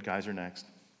you here, but guys are next.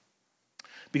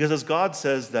 Because as God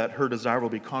says that her desire will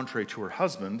be contrary to her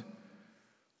husband,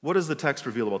 what does the text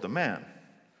reveal about the man?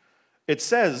 It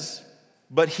says,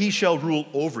 but he shall rule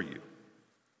over you.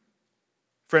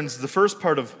 Friends, the first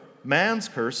part of man's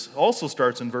curse also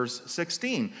starts in verse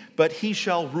 16. But he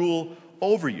shall rule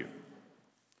over you.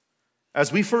 As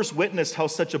we first witnessed how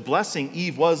such a blessing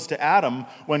Eve was to Adam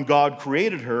when God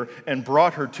created her and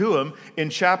brought her to him, in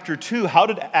chapter 2, how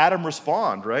did Adam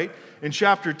respond, right? In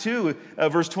chapter 2,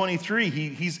 verse 23,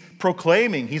 he's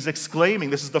proclaiming, he's exclaiming.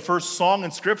 This is the first song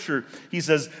in Scripture. He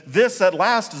says, this at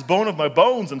last is bone of my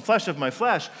bones and flesh of my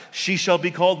flesh. She shall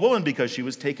be called woman because she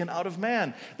was taken out of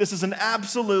man. This is an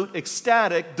absolute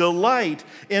ecstatic delight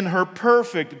in her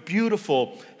perfect,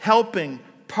 beautiful, helping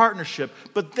partnership.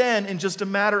 But then, in just a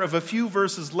matter of a few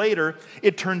verses later,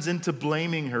 it turns into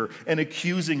blaming her and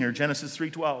accusing her. Genesis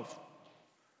 3:12.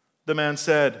 The man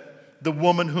said, the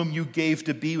woman whom you gave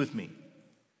to be with me,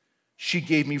 she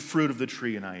gave me fruit of the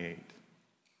tree and I ate.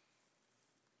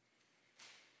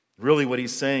 Really what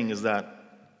he's saying is that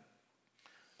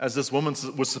as this woman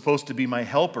was supposed to be my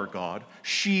helper, God,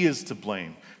 she is to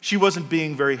blame. She wasn't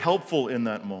being very helpful in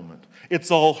that moment.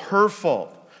 It's all her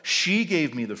fault. She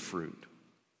gave me the fruit.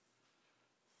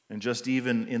 And just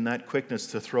even in that quickness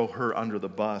to throw her under the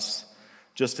bus,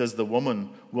 just as the woman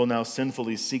will now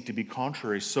sinfully seek to be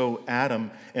contrary, so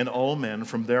Adam and all men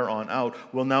from there on out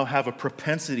will now have a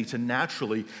propensity to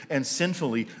naturally and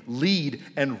sinfully lead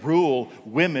and rule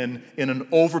women in an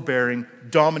overbearing,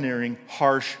 domineering,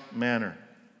 harsh manner.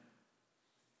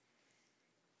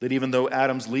 That even though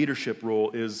Adam's leadership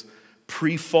role is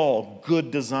pre-fall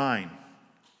good design,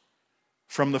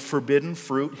 from the forbidden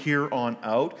fruit here on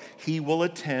out, he will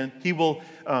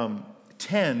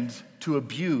tend to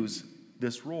abuse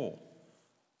this role.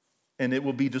 And it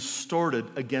will be distorted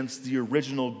against the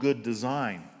original good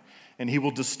design. And he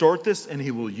will distort this and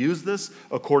he will use this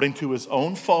according to his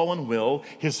own fallen will,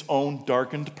 his own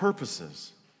darkened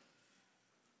purposes.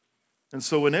 And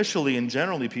so initially and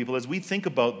generally, people, as we think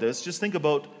about this, just think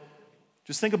about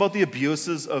Just think about the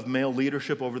abuses of male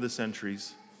leadership over the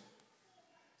centuries.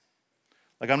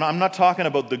 Like, I'm not talking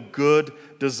about the good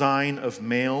design of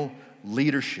male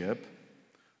leadership,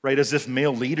 right? As if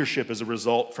male leadership is a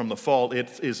result from the fall.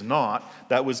 It is not.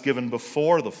 That was given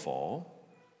before the fall.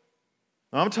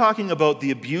 I'm talking about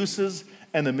the abuses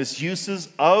and the misuses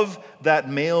of that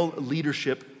male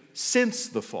leadership since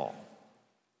the fall.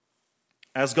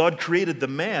 As God created the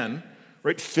man,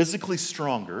 right, physically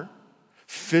stronger,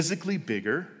 physically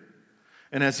bigger,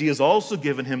 and as he has also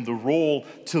given him the role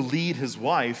to lead his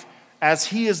wife, as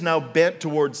he is now bent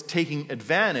towards taking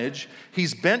advantage,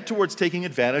 he's bent towards taking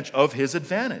advantage of his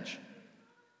advantage.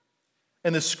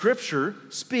 And the scripture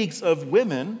speaks of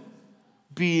women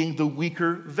being the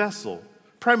weaker vessel,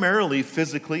 primarily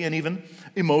physically and even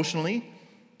emotionally,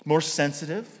 more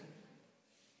sensitive.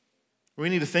 We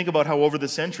need to think about how over the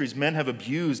centuries men have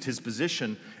abused his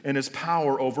position and his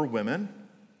power over women,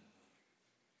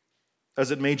 as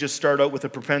it may just start out with a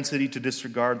propensity to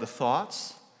disregard the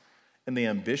thoughts and the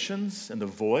ambitions and the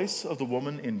voice of the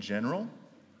woman in general,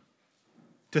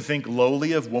 to think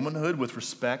lowly of womanhood with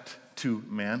respect to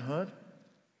manhood,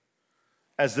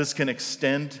 as this can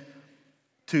extend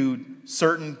to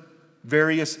certain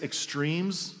various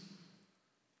extremes,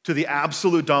 to the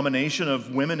absolute domination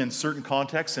of women in certain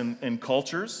contexts and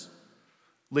cultures,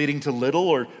 leading to little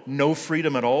or no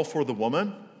freedom at all for the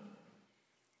woman.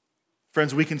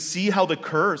 Friends, we can see how the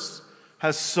curse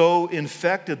has so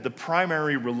infected the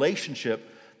primary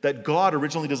relationship that God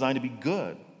originally designed to be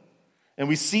good. And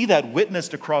we see that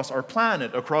witnessed across our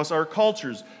planet, across our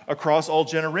cultures, across all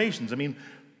generations. I mean,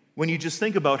 when you just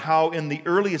think about how in the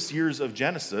earliest years of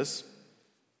Genesis,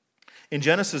 in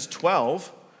Genesis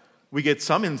 12, we get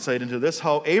some insight into this,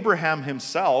 how Abraham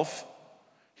himself,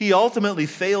 he ultimately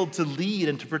failed to lead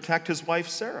and to protect his wife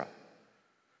Sarah.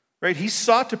 Right? He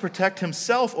sought to protect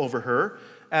himself over her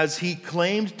as he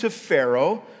claimed to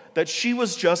Pharaoh that she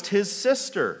was just his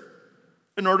sister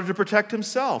in order to protect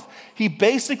himself. He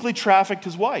basically trafficked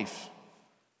his wife.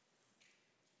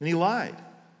 And he lied.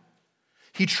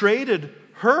 He traded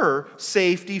her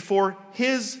safety for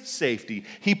his safety.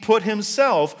 He put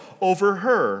himself over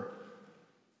her.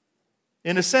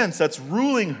 In a sense, that's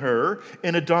ruling her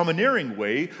in a domineering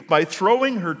way by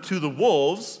throwing her to the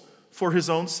wolves for his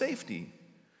own safety.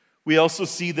 We also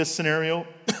see this scenario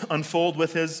unfold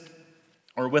with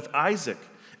Isaac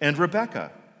and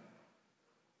Rebekah.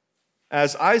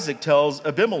 As Isaac tells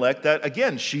Abimelech that,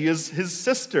 again, she is his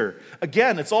sister.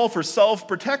 Again, it's all for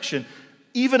self-protection.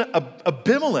 Even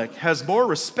Abimelech has more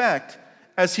respect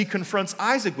as he confronts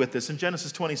Isaac with this. In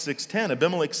Genesis 26:10,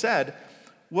 Abimelech said,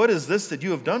 "What is this that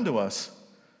you have done to us?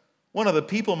 One of the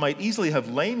people might easily have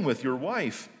lain with your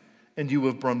wife, and you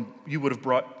would have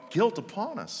brought guilt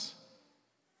upon us."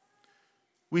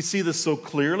 We see this so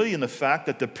clearly in the fact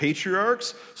that the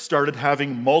patriarchs started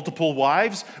having multiple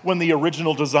wives when the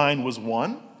original design was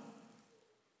one.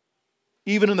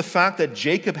 Even in the fact that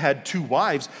Jacob had 2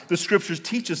 wives, the scriptures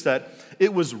teach us that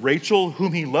it was Rachel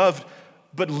whom he loved,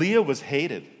 but Leah was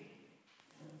hated.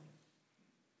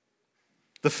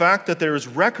 The fact that there is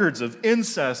records of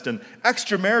incest and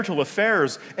extramarital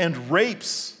affairs and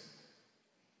rapes.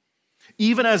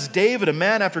 Even as David, a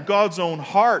man after God's own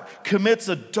heart, commits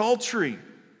adultery.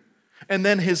 And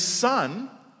then his son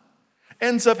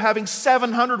ends up having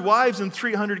 700 wives and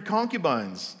 300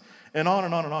 concubines. And on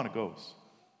and on and on it goes.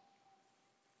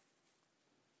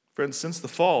 Friends, since the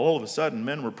fall, all of a sudden,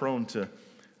 men were prone to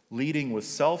leading with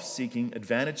self-seeking,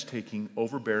 advantage-taking,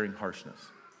 overbearing harshness.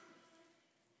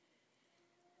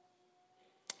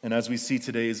 And as we see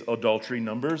today's adultery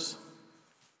numbers,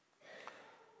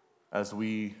 as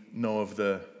we know of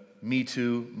the Me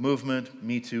Too movement,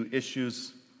 Me Too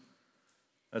issues,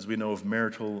 as we know of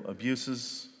marital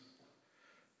abuses,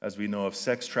 as we know of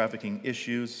sex trafficking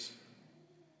issues,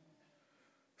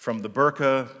 from the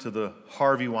Burqa to the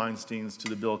Harvey Weinsteins to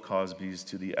the Bill Cosbys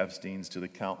to the Epsteins to the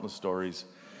countless stories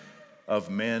of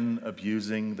men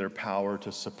abusing their power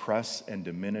to suppress and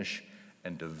diminish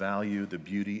and devalue the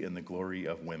beauty and the glory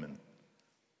of women.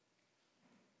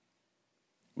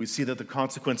 We see that the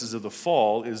consequences of the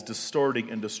fall is distorting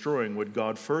and destroying what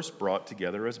God first brought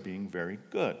together as being very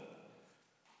good.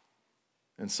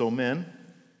 And so men,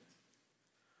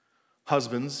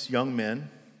 husbands, young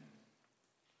men,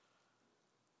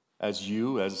 as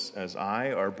you, as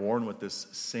I, are born with this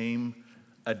same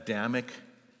Adamic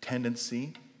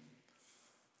tendency,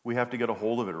 we have to get a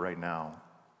hold of it right now.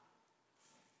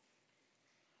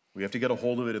 We have to get a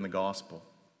hold of it in the gospel.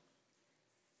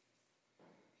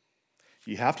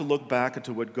 You have to look back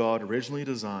into what God originally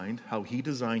designed, how he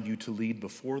designed you to lead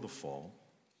before the fall,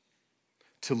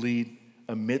 to lead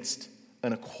amidst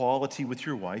an equality with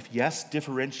your wife, yes,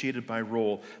 differentiated by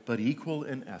role, but equal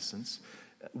in essence.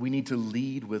 We need to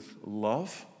lead with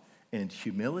love and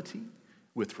humility,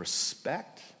 with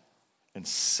respect, and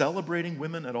celebrating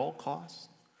women at all costs,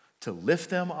 to lift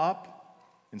them up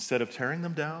instead of tearing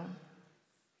them down.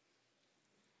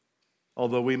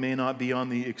 Although we may not be on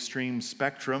the extreme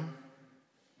spectrum,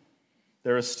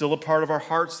 there is still a part of our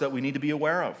hearts that we need to be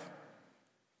aware of,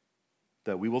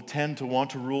 that we will tend to want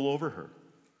to rule over her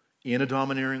in a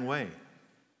domineering way.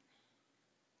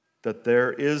 That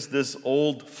there is this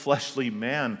old fleshly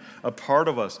man, a part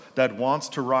of us that wants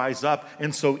to rise up.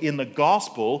 And so in the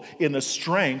gospel, in the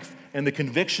strength and the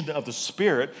conviction of the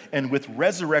Spirit, and with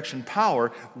resurrection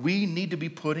power, we need to be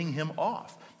putting him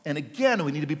off. And again,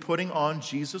 we need to be putting on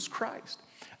Jesus Christ,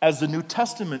 as the New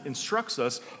Testament instructs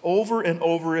us over and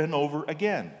over and over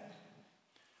again.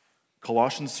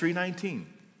 Colossians 3:19.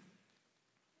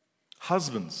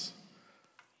 Husbands,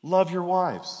 love your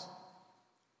wives,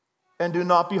 and do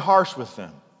not be harsh with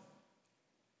them.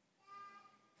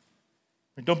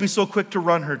 Don't be so quick to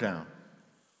run her down.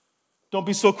 Don't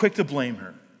be so quick to blame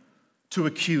her, to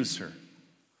accuse her,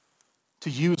 to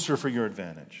use her for your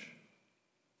advantage.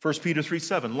 1 Peter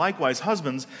 3:7, likewise,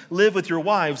 husbands, live with your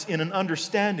wives in an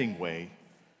understanding way,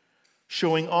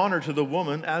 showing honor to the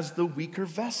woman as the weaker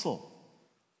vessel,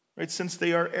 right? Since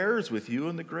they are heirs with you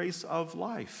in the grace of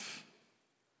life.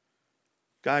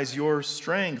 Guys, your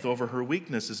strength over her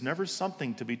weakness is never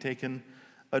something to be taken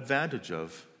advantage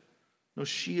of. No,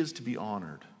 she is to be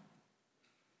honored.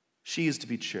 She is to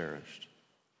be cherished.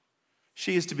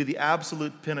 She is to be the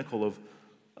absolute pinnacle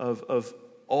of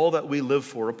all that we live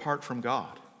for apart from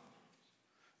God.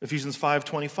 Ephesians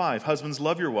 5:25, husbands,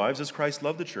 love your wives as Christ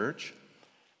loved the church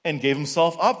and gave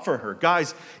himself up for her.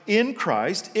 Guys, in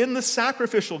Christ, in the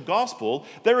sacrificial gospel,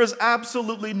 there is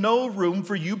absolutely no room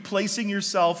for you placing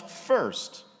yourself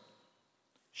first.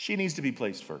 She needs to be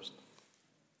placed first.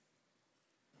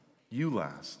 You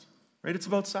last, right? It's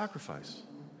about sacrifice.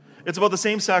 It's about the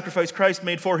same sacrifice Christ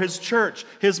made for his church,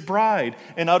 his bride.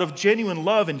 And out of genuine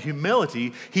love and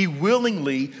humility, he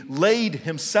willingly laid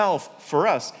himself for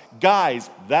us. Guys,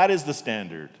 that is the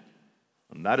standard.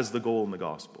 And that is the goal in the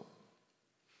gospel.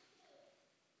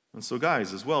 And so,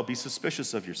 guys, as well, be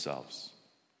suspicious of yourselves.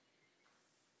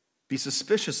 Be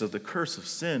suspicious of the curse of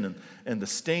sin and the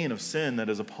stain of sin that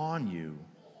is upon you.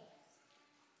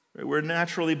 We're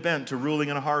naturally bent to ruling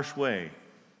in a harsh way.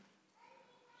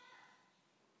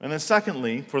 And then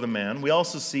secondly, for the man, we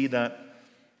also see that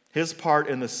his part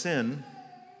in the sin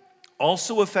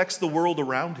also affects the world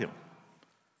around him.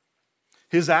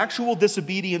 His actual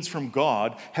disobedience from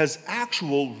God has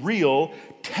actual, real,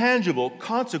 tangible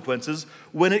consequences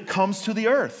when it comes to the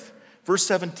earth. Verse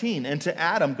 17, and to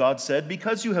Adam God said,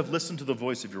 because you have listened to the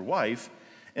voice of your wife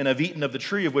and have eaten of the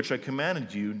tree of which I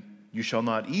commanded you, you shall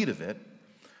not eat of it.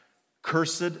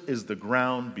 Cursed is the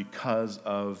ground because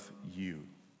of you.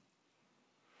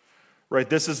 Right,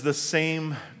 this is the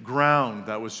same ground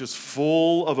that was just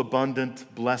full of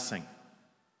abundant blessing.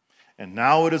 And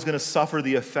now it is going to suffer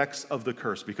the effects of the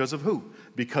curse. Because of who?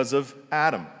 Because of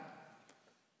Adam.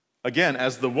 Again,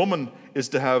 as the woman is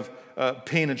to have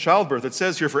pain in childbirth, it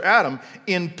says here for Adam,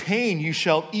 in pain you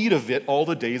shall eat of it all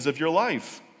the days of your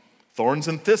life. Thorns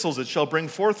and thistles it shall bring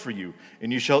forth for you,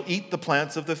 and you shall eat the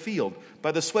plants of the field.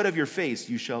 By the sweat of your face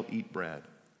you shall eat bread.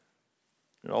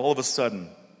 And all of a sudden,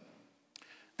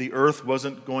 the earth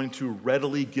wasn't going to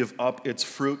readily give up its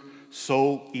fruit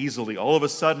so easily. All of a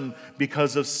sudden,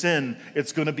 because of sin,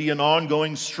 it's going to be an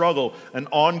ongoing struggle, an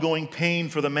ongoing pain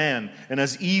for the man. And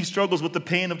as Eve struggles with the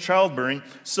pain of childbearing,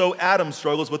 so Adam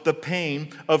struggles with the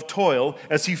pain of toil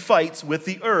as he fights with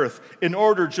the earth in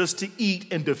order just to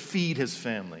eat and to feed his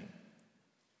family.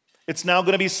 It's now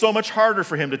going to be so much harder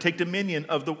for him to take dominion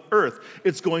of the earth.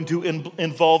 It's going to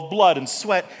involve blood and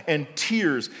sweat and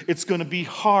tears. It's going to be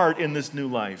hard in this new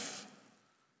life.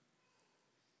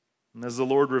 And as the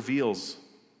Lord reveals,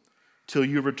 till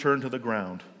you return to the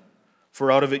ground,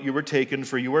 for out of it you were taken,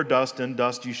 for you are dust, and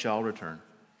dust you shall return.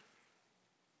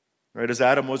 Right, as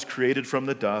Adam was created from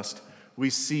the dust, we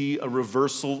see a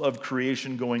reversal of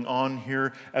creation going on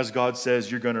here as God says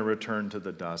you're going to return to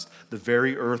the dust. The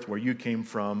very earth where you came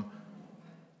from,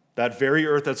 that very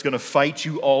earth that's going to fight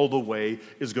you all the way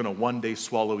is going to one day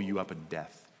swallow you up in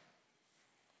death.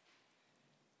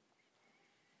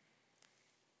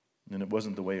 And it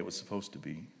wasn't the way it was supposed to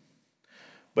be.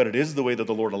 But it is the way that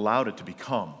the Lord allowed it to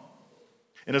become.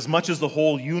 And as much as the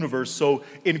whole universe so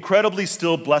incredibly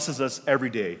still blesses us every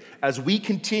day, as we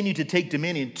continue to take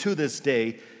dominion to this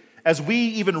day, as we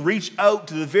even reach out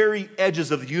to the very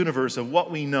edges of the universe of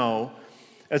what we know,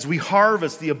 as we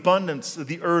harvest the abundance that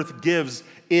the earth gives,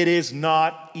 it is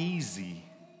not easy.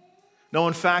 No,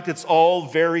 in fact, it's all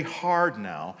very hard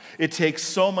now. It takes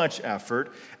so much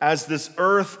effort as this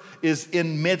earth is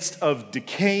in midst of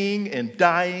decaying and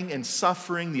dying and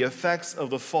suffering the effects of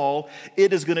the fall.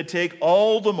 It is going to take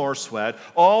all the more sweat,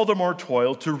 all the more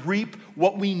toil to reap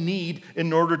what we need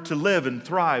in order to live and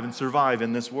thrive and survive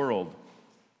in this world.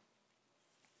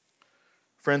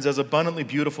 Friends, as abundantly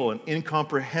beautiful and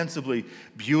incomprehensibly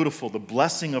beautiful the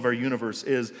blessing of our universe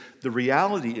is, the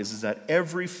reality is that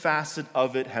every facet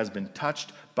of it has been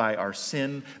touched by our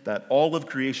sin, that all of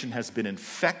creation has been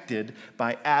infected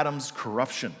by Adam's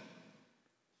corruption.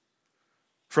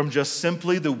 From just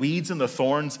simply the weeds and the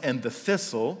thorns and the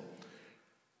thistle,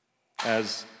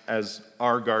 as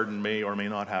our garden may or may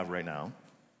not have right now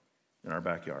in our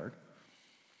backyard,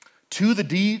 to the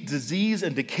disease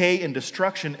and decay and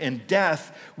destruction and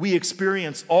death we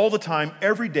experience all the time,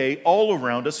 every day, all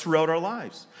around us throughout our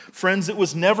lives. Friends, it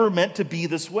was never meant to be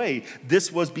this way.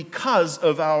 This was because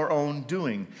of our own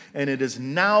doing. And it is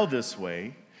now this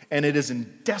way, and it is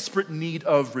in desperate need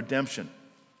of redemption.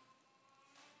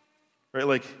 Right?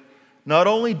 Like, not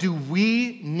only do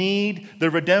we need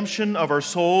the redemption of our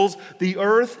souls, the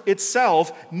earth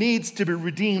itself needs to be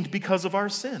redeemed because of our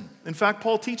sin. In fact,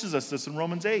 Paul teaches us this in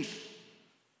Romans 8.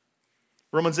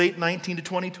 Romans 8, 19 to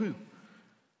 22.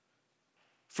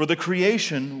 For the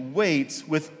creation waits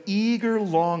with eager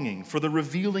longing for the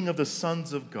revealing of the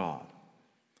sons of God.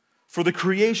 For the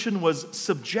creation was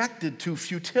subjected to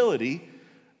futility,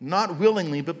 not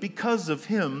willingly, but because of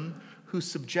him who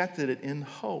subjected it in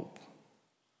hope.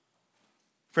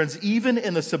 Friends, even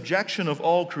in the subjection of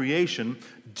all creation,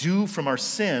 due from our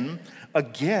sin,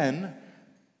 again,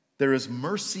 there is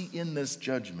mercy in this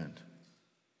judgment.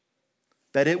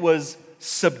 That it was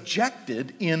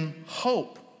subjected in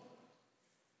hope.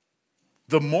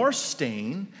 The more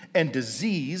stain and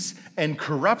disease and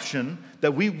corruption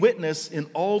that we witness in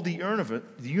all the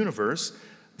universe,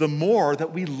 the more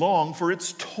that we long for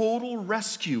its total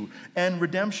rescue and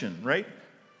redemption, right?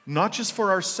 Not just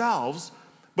for ourselves,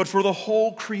 but for the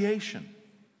whole creation.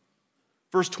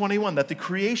 Verse 21, that the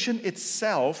creation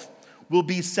itself will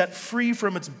be set free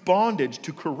from its bondage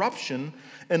to corruption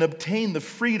and obtain the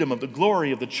freedom of the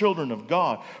glory of the children of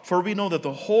God. For we know that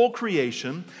the whole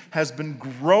creation has been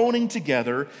groaning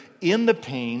together in the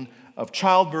pain of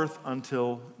childbirth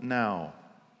until now.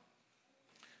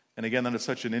 And again, that is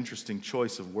such an interesting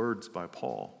choice of words by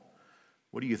Paul.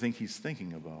 What do you think he's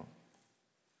thinking about?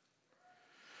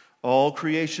 All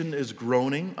creation is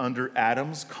groaning under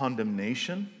Adam's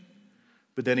condemnation,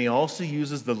 but then he also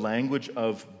uses the language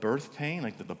of birth pain,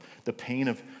 like the pain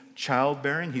of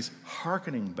childbearing. He's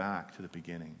hearkening back to the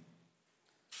beginning.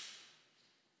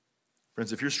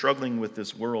 Friends, if you're struggling with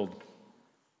this world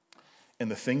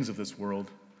and the things of this world,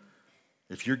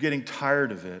 if you're getting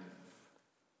tired of it,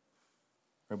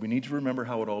 right, we need to remember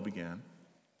how it all began.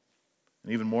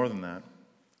 And even more than that,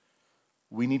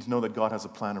 we need to know that God has a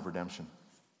plan of redemption.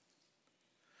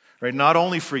 Right? Not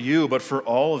only for you, but for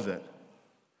all of it.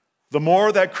 The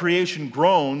more that creation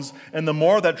groans and the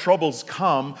more that troubles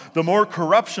come, the more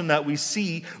corruption that we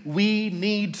see, we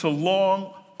need to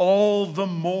long all the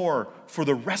more for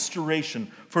the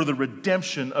restoration, for the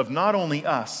redemption of not only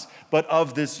us, but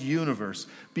of this universe.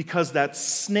 Because that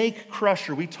snake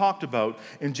crusher we talked about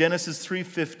in Genesis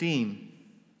 3:15,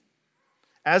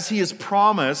 as he is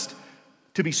promised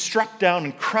to be struck down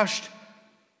and crushed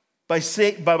by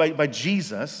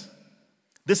Jesus,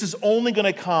 this is only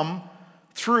going to come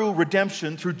through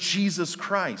redemption, through Jesus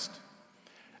Christ.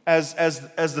 As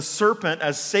the serpent,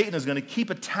 as Satan is going to keep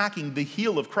attacking the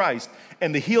heel of Christ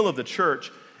and the heel of the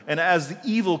church, and as the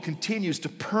evil continues to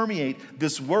permeate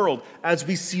this world, as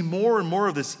we see more and more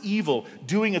of this evil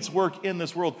doing its work in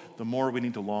this world, the more we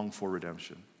need to long for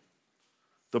redemption.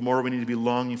 The more we need to be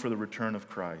longing for the return of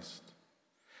Christ.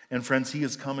 And friends, he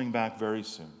is coming back very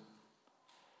soon.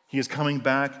 He is coming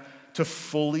back to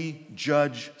fully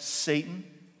judge Satan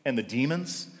and the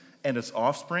demons and its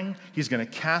offspring. He's going to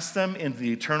cast them into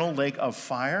the eternal lake of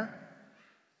fire.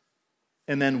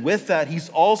 And then with that, he's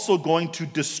also going to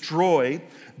destroy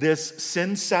this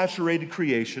sin-saturated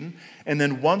creation. And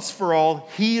then once for all,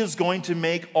 he is going to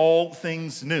make all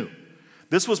things new.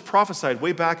 This was prophesied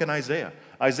way back in Isaiah.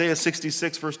 Isaiah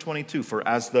 66, verse 22, for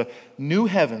as the new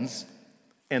heavens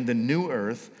and the new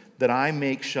earth that I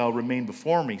make shall remain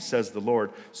before me, says the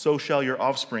Lord, so shall your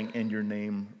offspring and your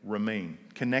name remain.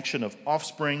 Connection of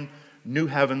offspring, new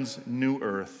heavens, new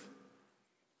earth.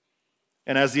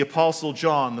 And as the Apostle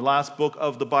John, the last book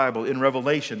of the Bible in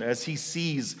Revelation, as he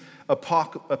sees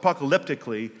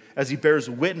apocalyptically, as he bears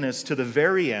witness to the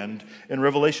very end, in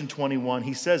Revelation 21,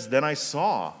 he says, "Then I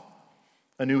saw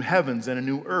a new heavens and a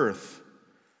new earth.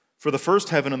 For the first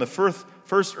heaven and the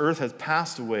first earth had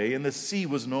passed away, and the sea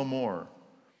was no more."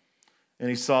 And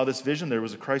he saw this vision. There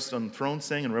was a Christ on the throne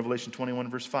saying in Revelation 21,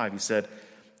 verse 5, he said,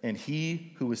 "And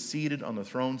he who was seated on the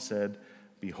throne said,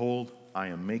 'Behold, I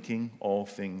am making all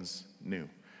things new.'"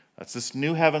 That's this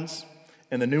new heavens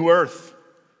and the new earth,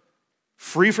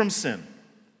 free from sin,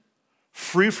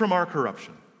 free from our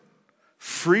corruption,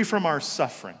 free from our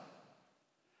suffering,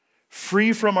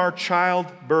 free from our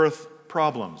childbirth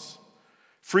problems,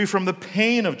 free from the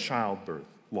pain of childbirth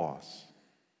loss.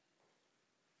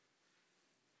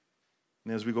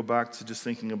 And as we go back to just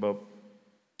thinking about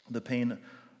the pain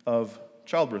of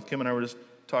childbirth, Kim and I were just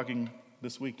talking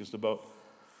this week just about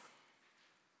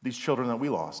these children that we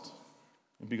lost.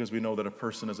 And because we know that a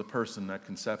person is a person at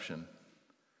conception,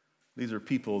 these are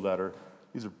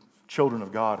children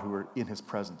of God who are in his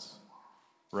presence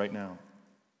right now.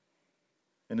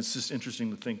 And it's just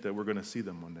interesting to think that we're going to see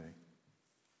them one day.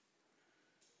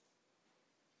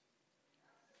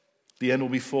 The end will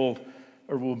be full,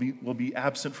 or will be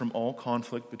absent from all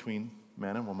conflict between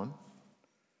man and woman.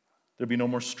 There'll be no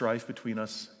more strife between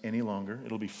us any longer.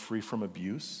 It'll be free from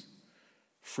abuse,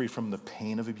 free from the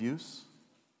pain of abuse.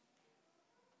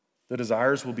 The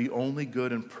desires will be only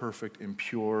good and perfect and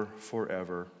pure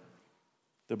forever.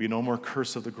 There'll be no more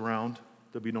curse of the ground.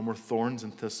 There'll be no more thorns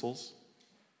and thistles.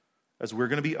 As we're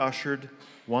going to be ushered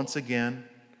once again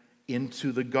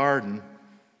into the garden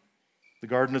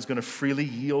is going to freely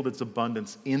yield its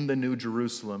abundance in the New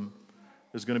Jerusalem.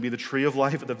 There's going to be the tree of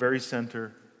life at the very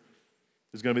center.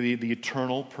 There's going to be the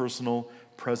eternal, personal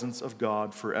presence of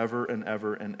God forever and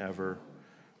ever and ever,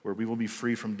 where we will be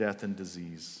free from death and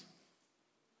disease.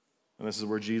 And this is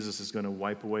where Jesus is going to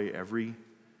wipe away every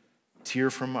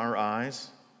tear from our eyes,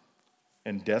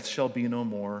 and death shall be no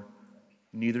more,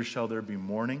 neither shall there be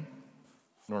mourning,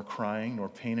 nor crying, nor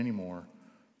pain anymore,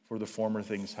 for the former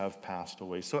things have passed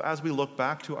away. So as we look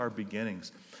back to our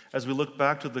beginnings, as we look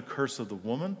back to the curse of the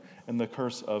woman and the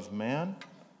curse of man,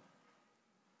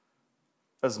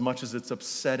 as much as it's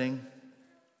upsetting,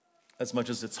 as much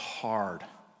as it's hard,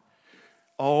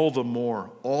 all the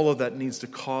more, all of that needs to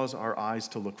cause our eyes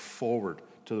to look forward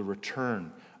to the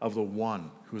return of the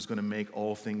one who is going to make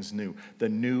all things new, the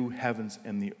new heavens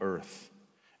and the earth.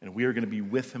 And we are going to be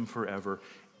with him forever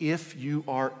if you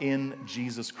are in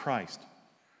Jesus Christ.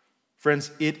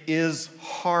 Friends, it is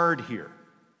hard here,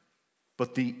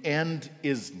 but the end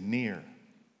is near.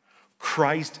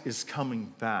 Christ is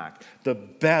coming back. The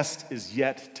best is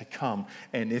yet to come.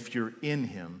 And if you're in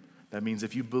him, that means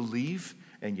if you believe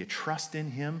and you trust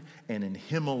in him and in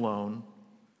him alone,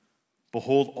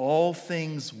 behold, all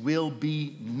things will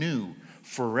be new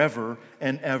forever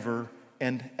and ever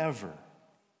and ever.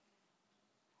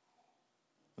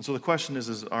 And so the question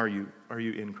is are you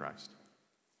in Christ?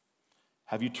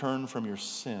 Have you turned from your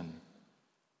sin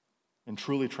and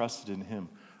truly trusted in him?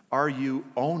 Are you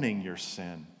owning your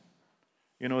sin?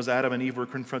 You know, as Adam and Eve were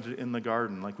confronted in the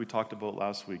garden, like we talked about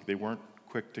last week, they weren't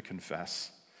quick to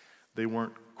confess. They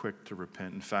weren't quick to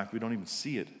repent. In fact, we don't even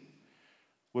see it.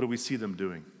 What do we see them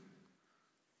doing?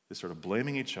 They started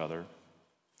blaming each other.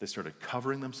 They started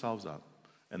covering themselves up,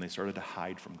 and they started to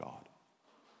hide from God.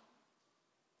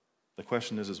 The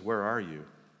question is where are you?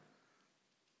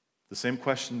 The same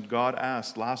question God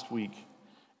asked last week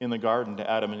in the garden to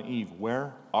Adam and Eve.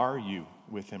 Where are you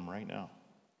with him right now?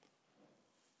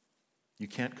 You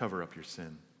can't cover up your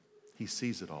sin. He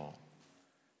sees it all.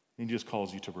 He just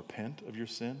calls you to repent of your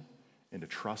sin and to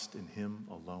trust in him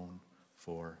alone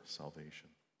for salvation.